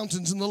plain, in the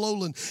mountains, in the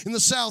lowland, in the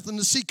south, and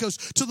the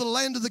seacoast, to the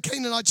land of the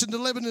Canaanites, and to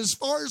Lebanon, as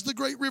far as the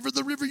great river,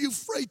 the river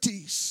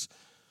Euphrates.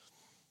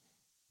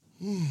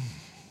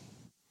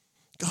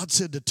 God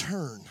said to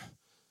turn.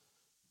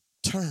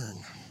 Turn.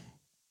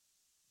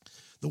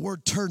 The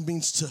word turn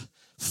means to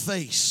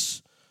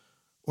face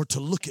or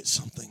to look at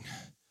something.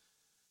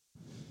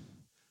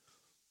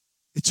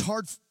 It's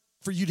hard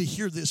for you to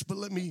hear this, but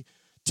let me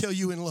tell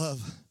you in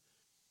love.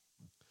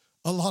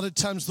 A lot of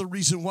times the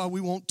reason why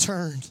we won't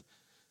turn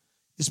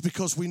is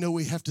because we know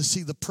we have to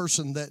see the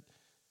person that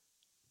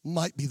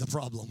might be the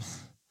problem.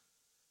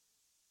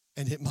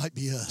 And it might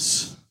be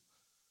us.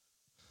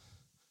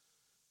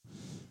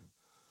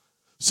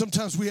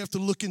 Sometimes we have to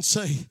look and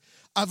say,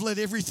 I've let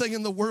everything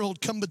in the world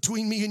come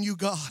between me and you,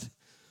 God.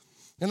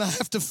 And I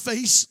have to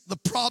face the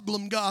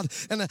problem, God.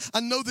 And I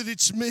know that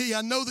it's me.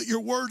 I know that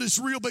your word is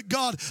real. But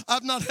God,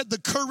 I've not had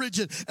the courage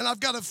and I've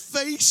got to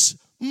face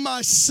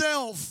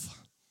myself.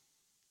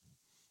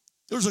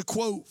 There's a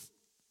quote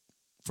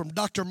from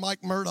Dr.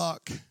 Mike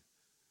Murdock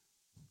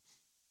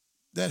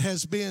that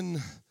has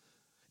been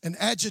an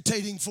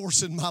agitating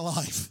force in my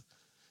life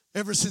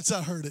ever since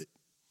I heard it.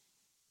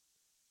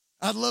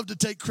 I'd love to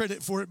take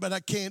credit for it, but I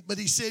can't. But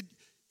he said,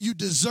 you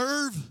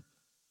deserve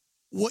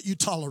what you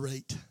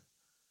tolerate.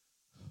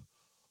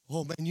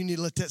 Oh, man, you need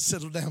to let that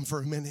settle down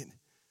for a minute.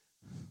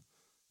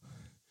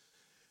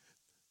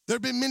 There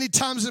have been many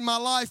times in my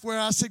life where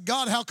I said,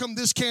 God, how come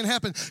this can't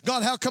happen?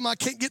 God, how come I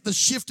can't get the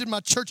shift in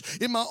my church,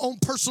 in my own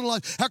personal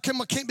life? How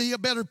come I can't be a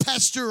better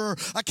pastor, or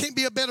I can't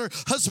be a better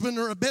husband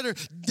or a better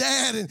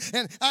dad?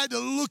 And I had to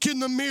look in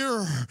the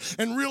mirror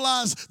and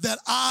realize that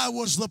I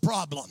was the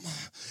problem.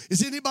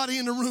 Does anybody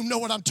in the room know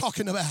what I'm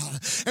talking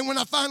about? And when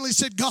I finally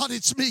said, God,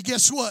 it's me,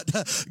 guess what?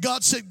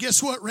 God said,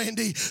 guess what,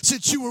 Randy?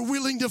 Since you were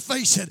willing to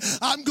face it,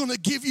 I'm going to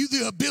give you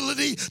the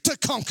ability to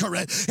conquer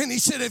it. And he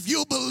said, if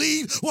you'll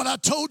believe what I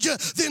told you,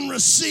 then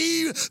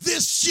receive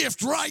this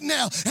shift right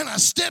now. And I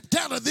stepped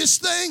out of this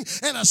thing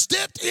and I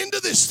stepped into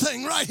this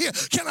thing right here.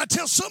 Can I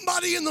tell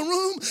somebody in the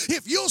room,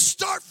 if you'll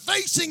start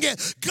facing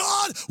it,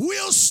 God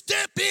will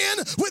step in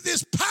with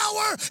his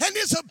power and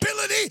his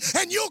ability,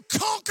 and you'll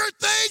conquer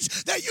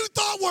things that you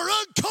thought were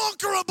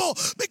unconquerable,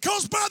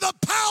 because by the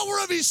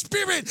power of his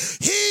Spirit,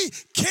 he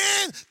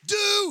can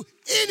do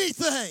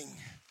anything.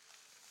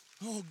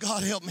 Oh,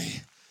 God help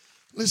me.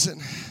 Listen,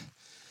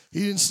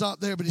 he didn't stop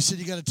there, but he said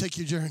you got to take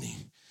your journey.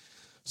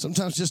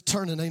 Sometimes just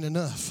turning ain't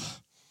enough.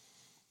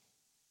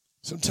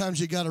 Sometimes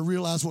you got to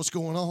realize what's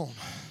going on.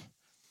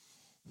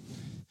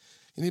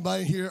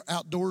 Anybody here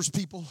outdoors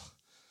people?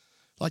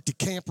 Like to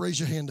camp? Raise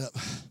your hand up.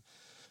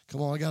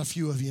 Come on, I got a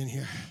few of you in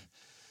here.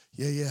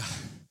 Yeah.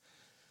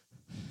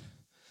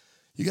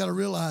 You got to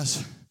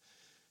realize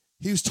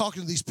he was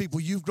talking to these people.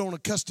 You've grown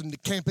accustomed to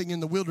camping in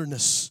the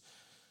wilderness.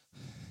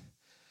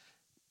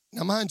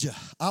 Now, mind you,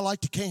 I like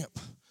to camp.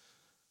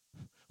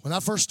 When I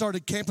first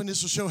started camping,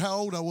 this will show how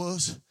old I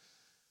was.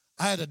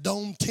 I had a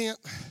dome tent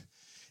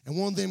and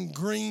one of them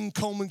green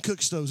Coleman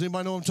cook stoves.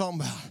 Anybody know what I'm talking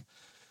about?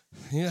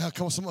 You know how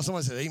come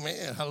somebody said,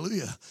 amen,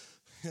 hallelujah.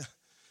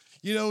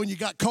 You know, and you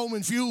got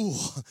Coleman fuel.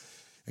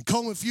 And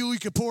Coleman fuel, you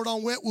could pour it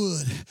on wet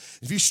wood.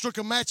 If you struck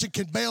a match and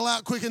could bail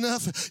out quick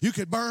enough, you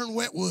could burn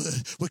wet wood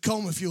with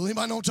Coleman fuel.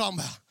 Anybody know what I'm talking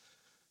about?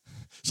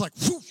 It's like,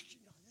 whoosh,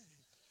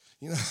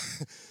 you know.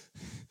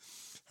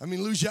 I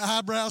mean, lose your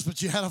eyebrows,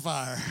 but you had a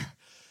fire.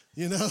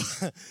 You know,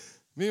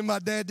 me and my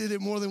dad did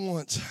it more than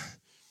once.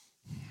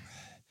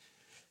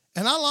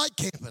 And I like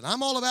camping.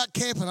 I'm all about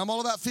camping. I'm all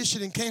about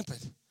fishing and camping.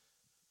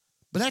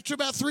 But after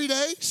about 3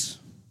 days,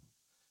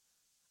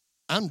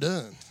 I'm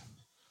done.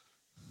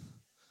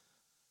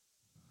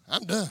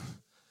 I'm done.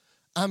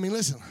 I mean,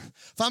 listen,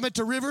 if I'm at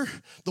the river,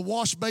 the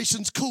wash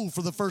basin's cool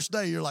for the first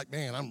day. You're like,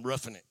 man, I'm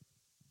roughing it.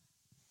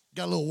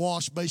 Got a little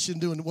wash basin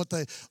doing what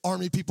the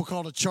Army people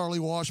called a Charlie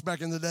wash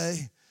back in the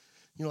day.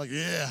 You're like,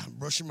 yeah, I'm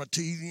brushing my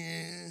teeth.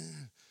 Yeah.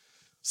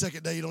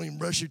 Second day, you don't even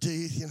brush your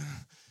teeth, you know.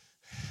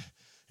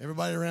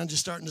 Everybody around you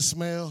starting to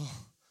smell.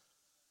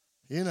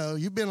 You know,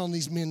 you've been on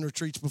these men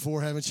retreats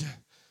before, haven't you?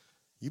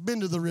 You've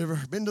been to the river,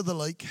 been to the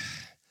lake.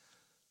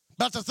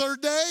 About the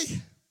third day,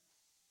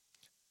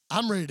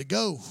 I'm ready to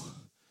go.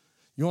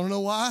 You want to know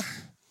why?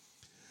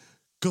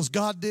 Because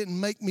God didn't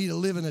make me to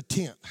live in a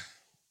tent.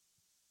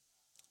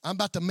 I'm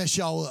about to mess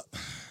y'all up.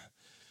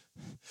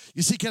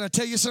 You see, can I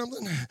tell you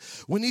something?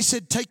 When he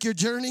said take your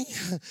journey,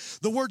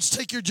 the words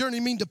take your journey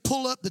mean to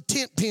pull up the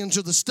tent pins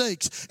or the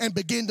stakes and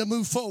begin to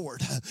move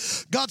forward.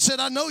 God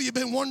said, I know you've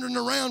been wandering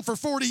around for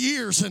 40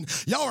 years and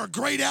y'all are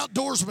great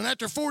outdoorsmen.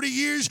 After 40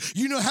 years,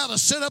 you know how to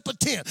set up a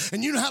tent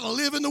and you know how to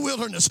live in the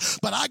wilderness.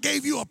 But I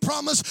gave you a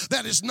promise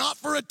that is not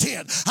for a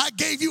tent. I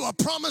gave you a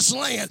promised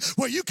land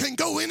where you can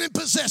go in and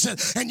possess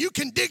it, and you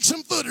can dig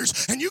some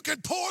footers, and you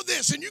can pour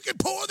this and you can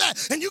pour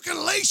that, and you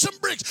can lay some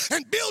bricks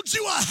and build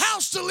you a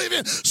house to live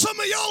in. Some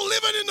of y'all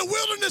living in the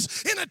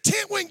wilderness in a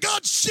tent when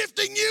God's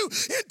shifting you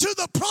into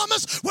the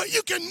promise where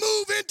you can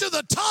move into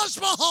the Taj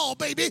Mahal,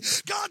 baby.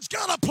 God's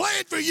got a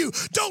plan for you.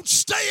 Don't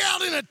stay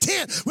out in a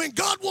tent when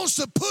God wants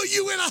to put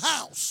you in a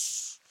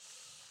house.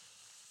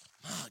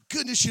 My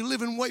goodness, you're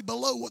living way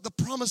below what the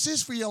promise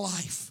is for your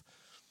life.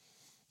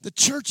 The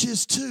church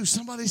is too.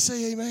 Somebody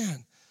say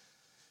amen.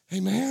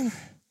 Amen.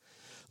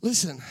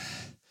 Listen,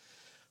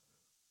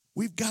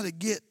 we've got to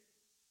get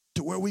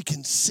to where we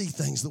can see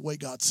things the way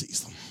God sees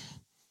them.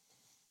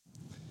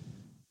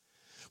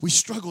 We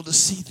struggle to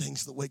see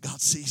things the way God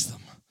sees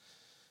them.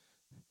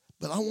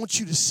 But I want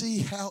you to see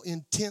how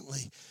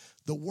intently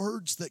the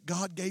words that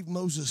God gave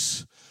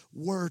Moses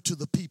were to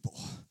the people.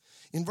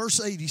 In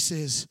verse 8, he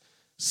says,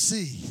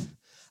 see,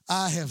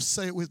 I have,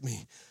 say it with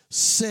me,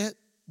 set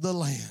the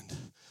land.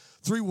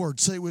 3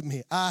 words, say it with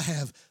me. I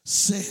have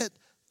set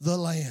the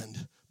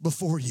land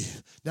before you.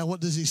 Now what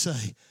does he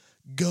say?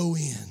 Go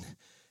in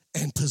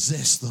and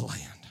possess the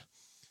land.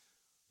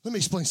 Let me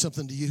explain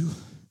something to you.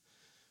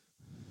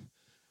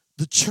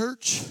 The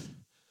church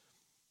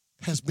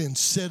has been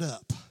set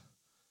up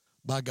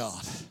by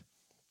God.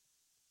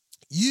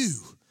 You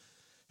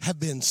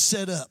have been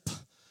set up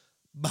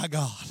by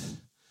God.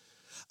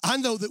 I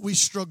know that we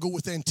struggle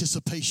with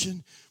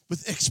anticipation,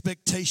 with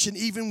expectation,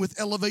 even with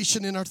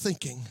elevation in our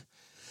thinking.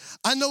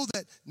 I know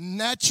that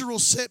natural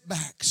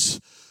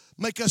setbacks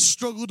make us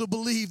struggle to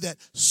believe that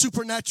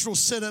supernatural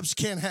setups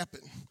can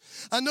happen.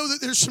 I know that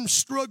there's some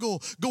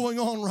struggle going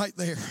on right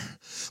there.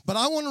 But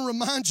I want to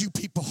remind you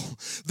people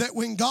that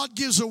when God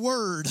gives a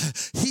word,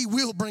 he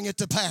will bring it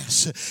to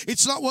pass.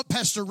 It's not what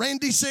Pastor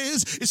Randy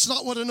says. It's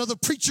not what another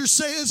preacher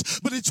says.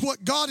 But it's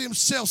what God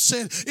himself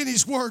said in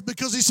his word.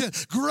 Because he said,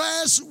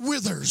 grass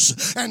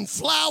withers and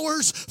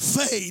flowers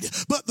fade.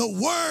 But the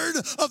word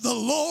of the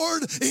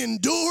Lord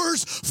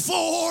endures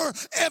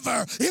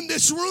forever. In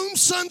this room,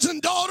 sons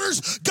and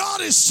daughters,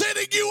 God is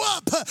setting you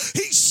up.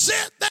 He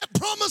set that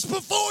promise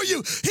before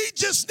you. He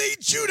just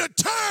needs you to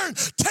turn,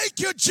 take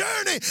your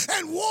journey,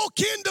 and walk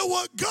into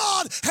what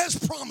God has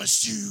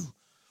promised you.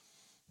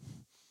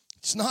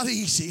 It's not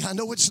easy. I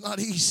know it's not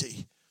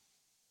easy.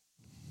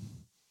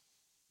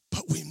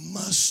 But we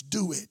must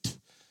do it,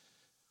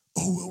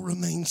 or we'll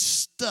remain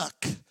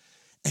stuck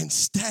and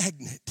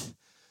stagnant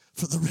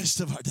for the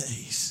rest of our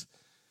days.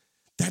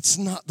 That's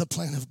not the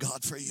plan of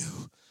God for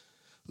you.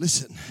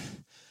 Listen,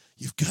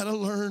 you've got to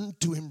learn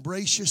to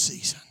embrace your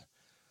season.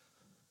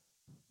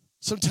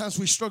 Sometimes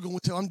we struggle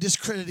with, I'm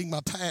discrediting my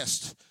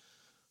past.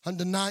 I'm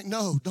denying.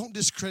 No, don't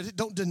discredit.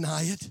 Don't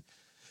deny it.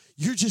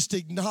 You're just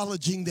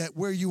acknowledging that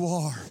where you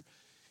are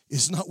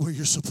is not where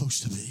you're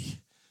supposed to be.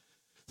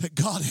 That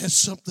God has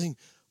something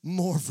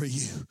more for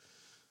you.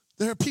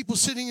 There are people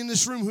sitting in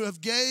this room who have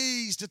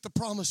gazed at the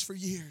promise for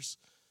years.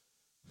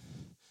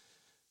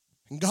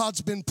 And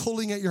God's been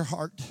pulling at your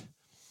heart.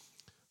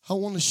 I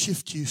want to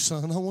shift you,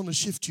 son. I want to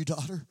shift you,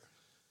 daughter.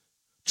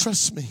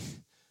 Trust me.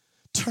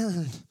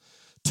 Turn.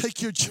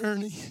 Take your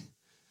journey.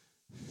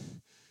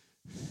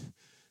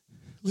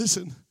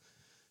 Listen,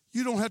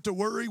 you don't have to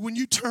worry. When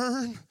you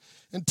turn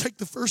and take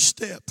the first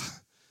step,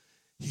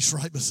 he's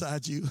right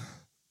beside you.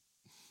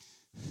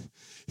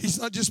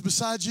 He's not just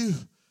beside you,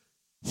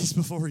 he's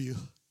before you.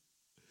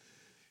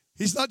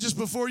 He's not just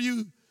before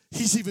you,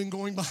 he's even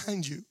going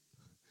behind you.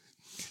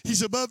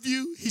 He's above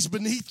you, he's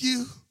beneath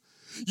you.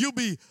 You'll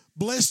be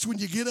blessed when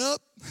you get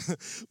up,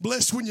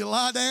 blessed when you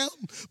lie down,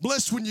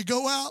 blessed when you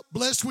go out,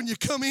 blessed when you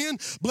come in,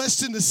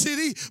 blessed in the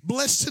city,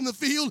 blessed in the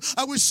field.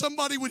 I wish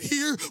somebody would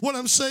hear what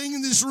I'm saying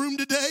in this room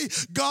today.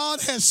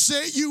 God has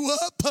set you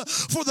up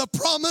for the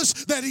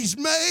promise that he's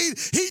made.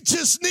 He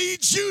just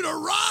needs you to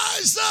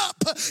rise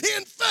up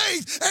in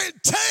faith and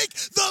take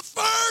the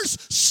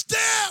first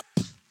step.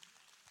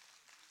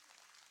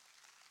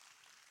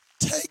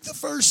 Take the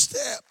first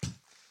step.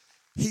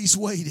 He's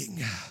waiting.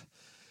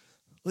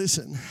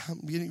 Listen, I'm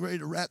getting ready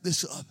to wrap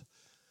this up.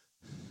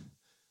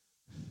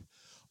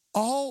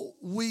 All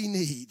we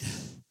need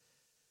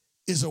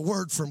is a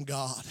word from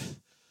God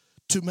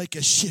to make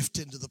a shift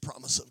into the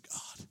promise of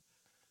God.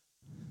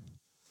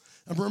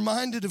 I'm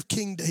reminded of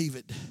King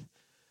David.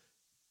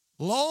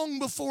 Long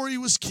before he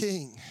was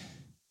king,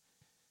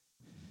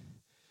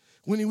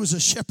 when he was a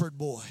shepherd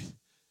boy.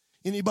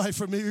 Anybody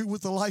familiar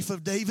with the life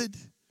of David?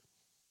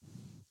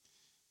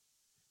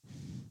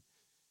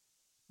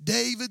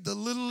 David, the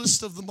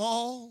littlest of them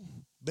all,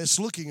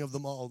 best looking of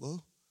them all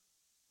though,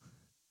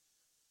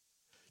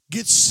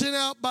 gets sent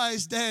out by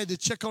his dad to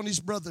check on his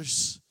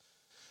brothers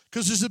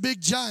because there's a big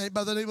giant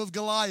by the name of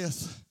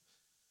Goliath.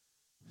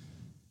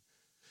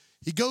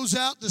 He goes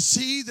out to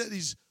see that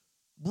his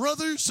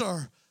brothers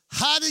are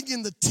hiding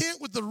in the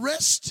tent with the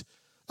rest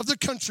of their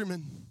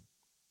countrymen.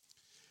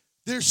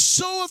 They're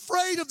so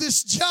afraid of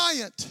this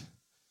giant.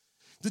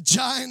 The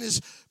giant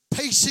is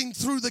pacing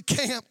through the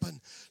camp and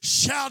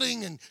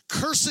shouting and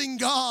cursing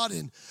God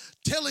and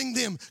telling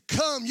them,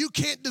 come, you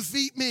can't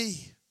defeat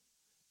me.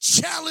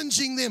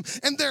 Challenging them,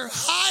 and they're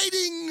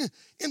hiding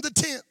in the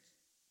tent.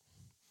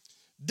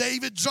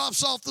 David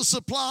drops off the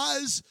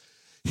supplies.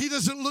 He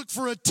doesn't look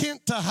for a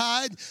tent to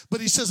hide,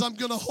 but he says, I'm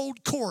going to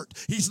hold court.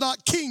 He's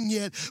not king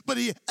yet, but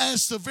he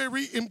asks a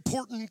very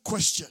important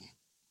question.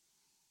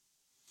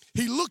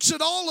 He looks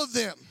at all of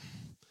them,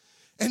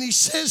 and he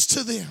says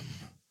to them,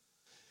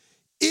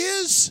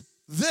 is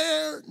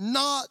there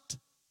not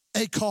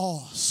a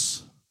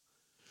cause?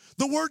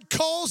 The word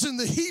cause in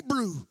the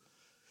Hebrew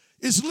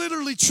is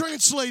literally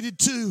translated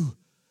to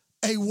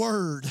a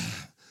word.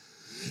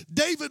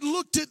 David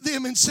looked at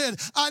them and said,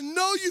 I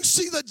know you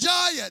see the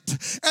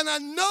giant, and I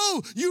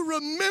know you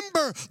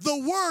remember the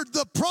word,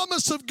 the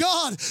promise of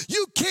God.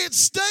 You can't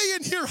stay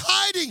in here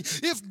hiding.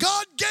 If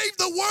God gave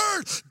the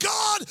word,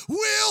 God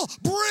will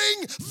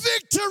bring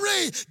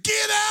victory.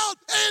 Get out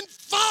and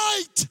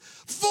fight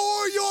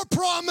for your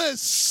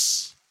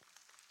promise.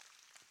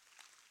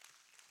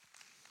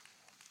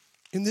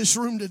 In this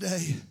room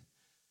today,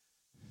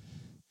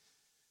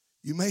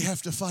 you may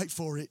have to fight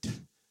for it.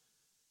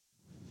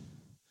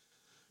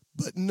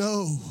 But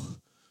know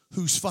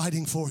who's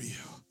fighting for you,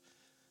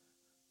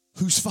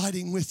 who's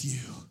fighting with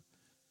you,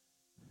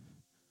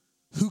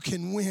 who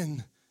can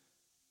win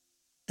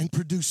and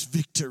produce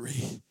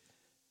victory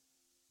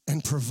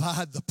and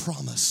provide the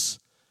promise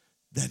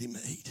that he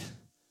made.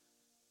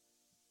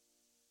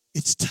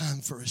 It's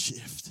time for a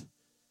shift.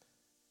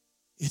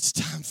 It's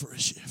time for a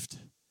shift.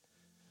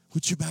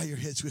 Would you bow your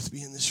heads with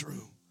me in this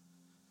room?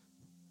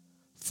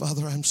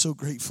 Father, I'm so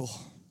grateful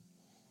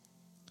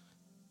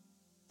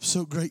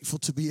So grateful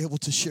to be able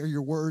to share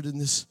your word in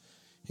this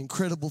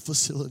incredible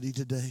facility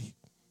today.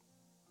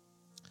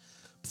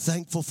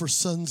 Thankful for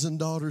sons and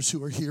daughters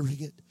who are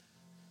hearing it,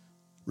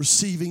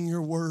 receiving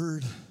your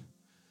word.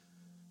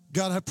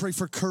 God, I pray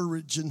for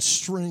courage and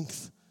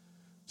strength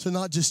to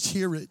not just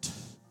hear it,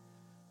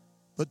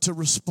 but to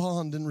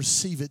respond and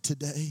receive it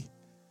today.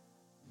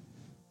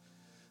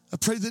 I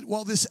pray that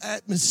while this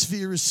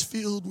atmosphere is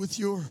filled with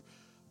your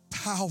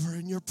power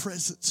and your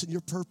presence and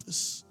your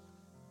purpose,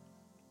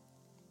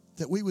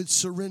 that we would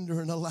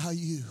surrender and allow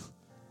you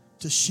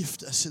to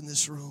shift us in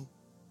this room.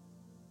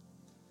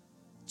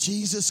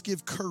 Jesus,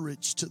 give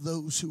courage to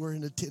those who are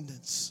in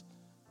attendance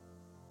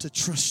to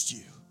trust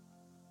you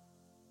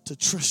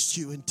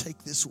and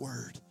take this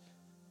word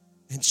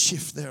and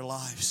shift their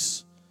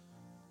lives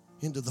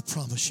into the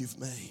promise you've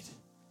made.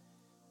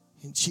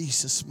 In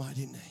Jesus'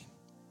 mighty name,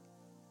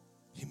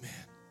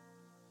 amen.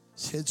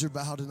 As heads are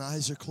bowed and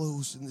eyes are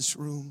closed in this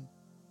room,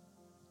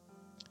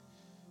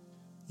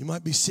 you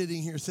might be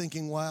sitting here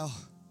thinking, wow,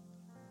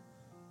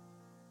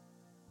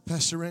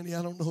 Pastor Randy,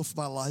 I don't know if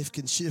my life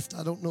can shift.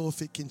 I don't know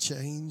if it can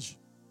change.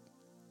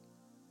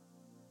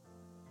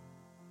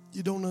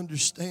 You don't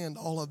understand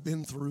all I've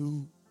been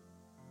through.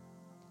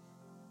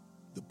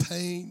 The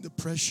pain, the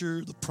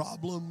pressure, the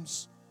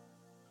problems,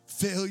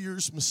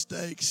 failures,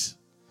 mistakes,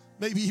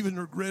 maybe even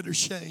regret or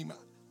shame.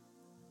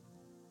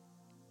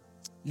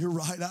 You're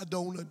right, I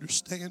don't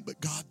understand, but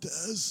God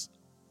does.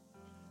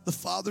 The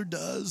Father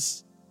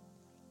does.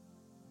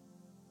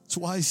 That's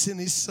why He sent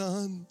His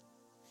Son.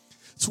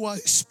 That's why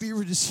His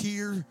Spirit is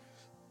here,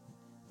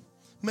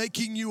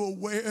 making you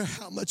aware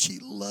how much He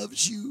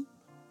loves you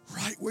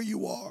right where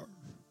you are.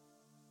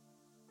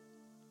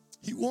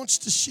 He wants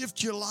to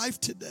shift your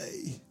life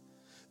today,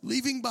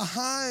 leaving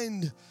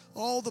behind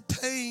all the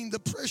pain, the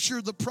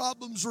pressure, the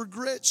problems,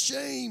 regret,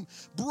 shame,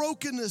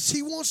 brokenness.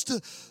 He wants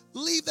to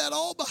leave that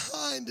all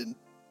behind and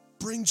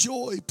bring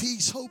joy,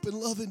 peace, hope, and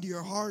love into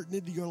your heart and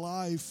into your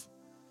life.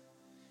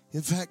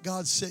 In fact,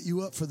 God set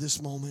you up for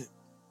this moment.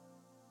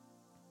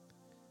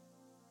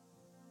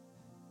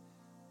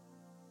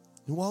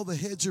 And while the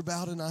heads are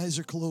bowed and eyes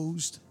are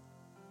closed,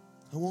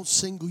 I won't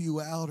single you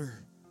out or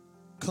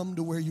come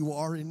to where you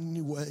are in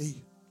any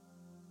way.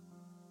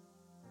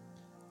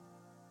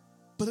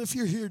 But if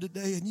you're here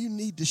today and you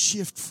need to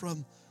shift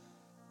from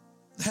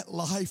that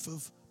life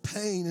of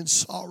pain and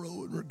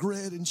sorrow and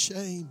regret and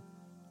shame,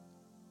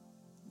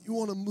 you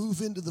want to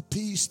move into the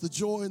peace, the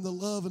joy, and the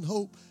love and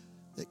hope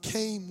that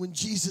came when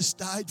Jesus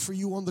died for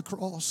you on the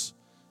cross,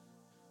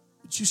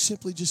 would you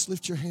simply just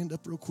lift your hand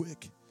up real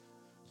quick?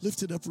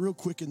 Lift it up real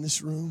quick in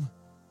this room.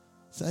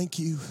 Thank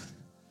you.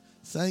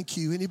 Thank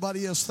you.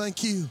 Anybody else?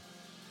 Thank you.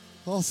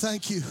 Oh,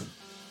 thank you.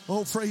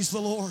 Oh, praise the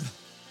Lord.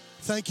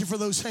 Thank you for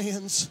those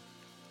hands.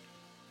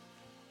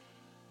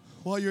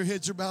 While your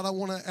heads are bowed, I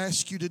want to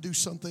ask you to do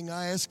something.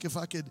 I asked if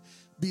I could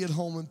be at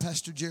home, and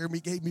Pastor Jeremy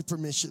gave me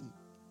permission.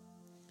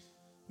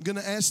 I'm going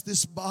to ask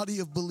this body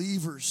of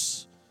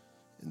believers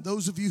and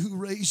those of you who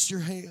raised your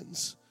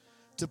hands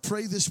to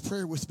pray this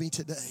prayer with me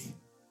today.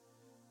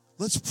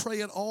 Let's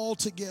pray it all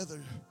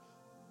together.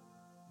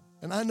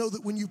 And I know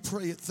that when you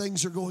pray it,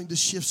 things are going to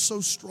shift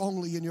so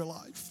strongly in your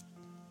life.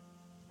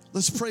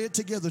 Let's pray it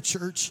together,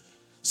 church.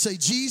 Say,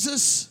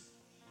 Jesus,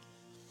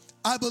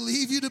 I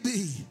believe you to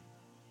be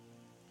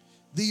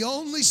the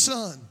only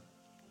Son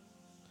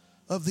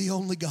of the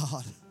only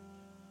God.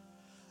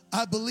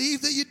 I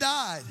believe that you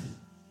died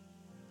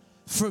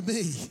for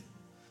me.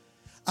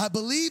 I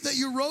believe that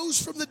you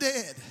rose from the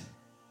dead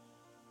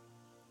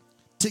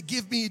to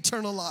give me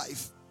eternal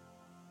life.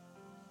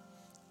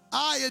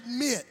 I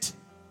admit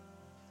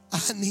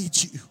I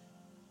need you.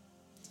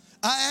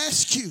 I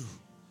ask you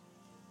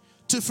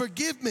to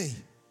forgive me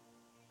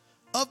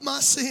of my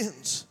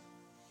sins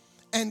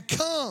and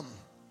come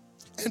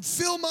and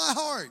fill my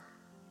heart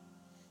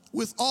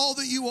with all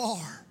that you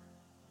are.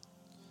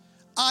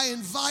 I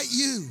invite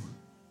you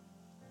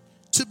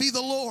to be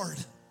the Lord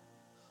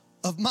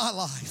of my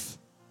life.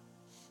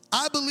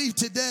 I believe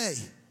today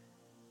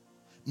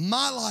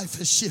my life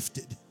has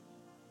shifted.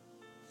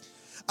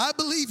 I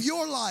believe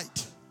your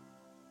light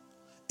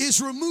is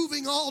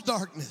removing all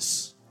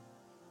darkness.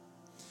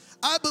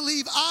 I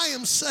believe I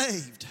am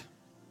saved,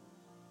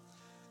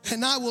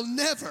 and I will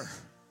never,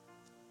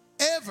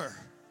 ever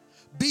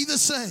be the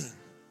same.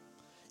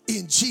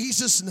 In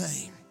Jesus'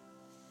 name,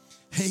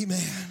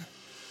 amen.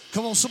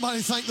 Come on, somebody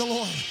thank the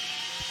Lord.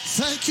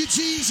 Thank you,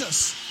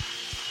 Jesus.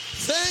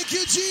 Thank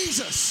you,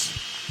 Jesus.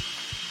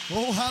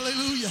 Oh,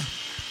 hallelujah.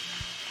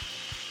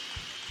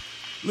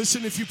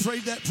 Listen, if you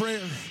prayed that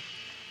prayer,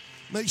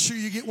 make sure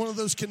you get one of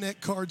those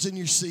Connect cards in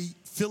your seat.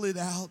 Fill it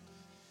out.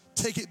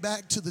 Take it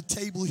back to the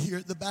table here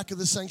at the back of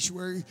the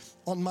sanctuary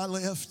on my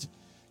left.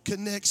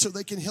 Connect so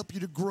they can help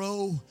you to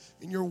grow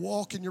in your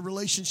walk and your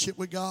relationship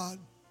with God.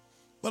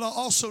 But I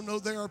also know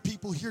there are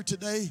people here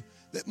today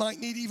that might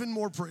need even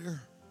more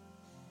prayer.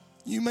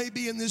 You may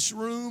be in this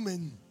room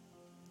and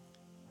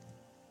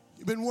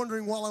you've been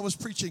wondering while I was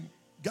preaching,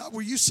 God,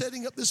 were you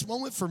setting up this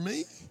moment for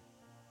me?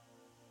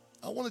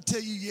 I want to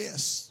tell you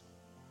yes.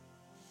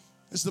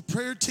 as the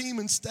prayer team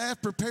and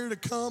staff prepare to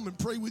come and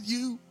pray with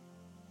you,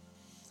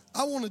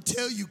 I want to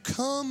tell you,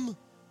 come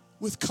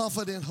with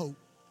confident hope.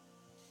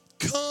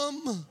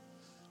 Come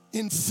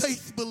in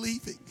faith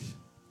believing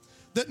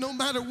that no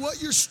matter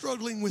what you're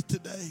struggling with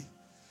today,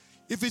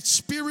 if it's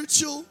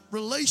spiritual,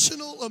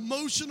 relational,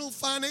 emotional,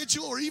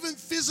 financial, or even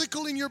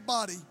physical in your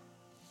body,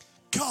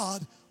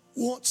 God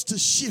wants to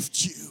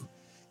shift you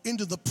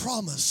into the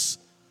promise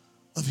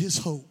of his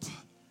hope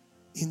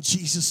in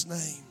Jesus'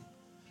 name.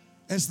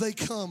 As they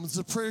come, as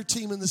the prayer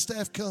team and the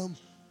staff come,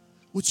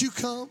 would you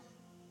come?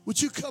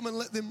 Would you come and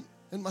let them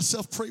and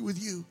myself pray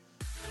with you?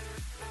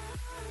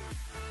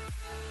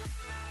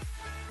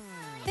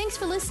 Thanks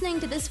for listening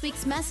to this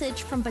week's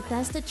message from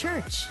Bethesda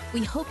Church.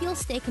 We hope you'll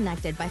stay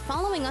connected by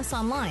following us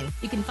online.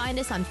 You can find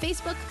us on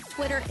Facebook,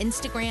 Twitter,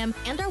 Instagram,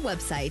 and our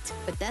website,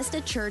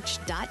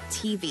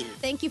 BethesdaChurch.tv.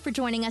 Thank you for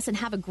joining us and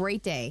have a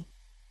great day.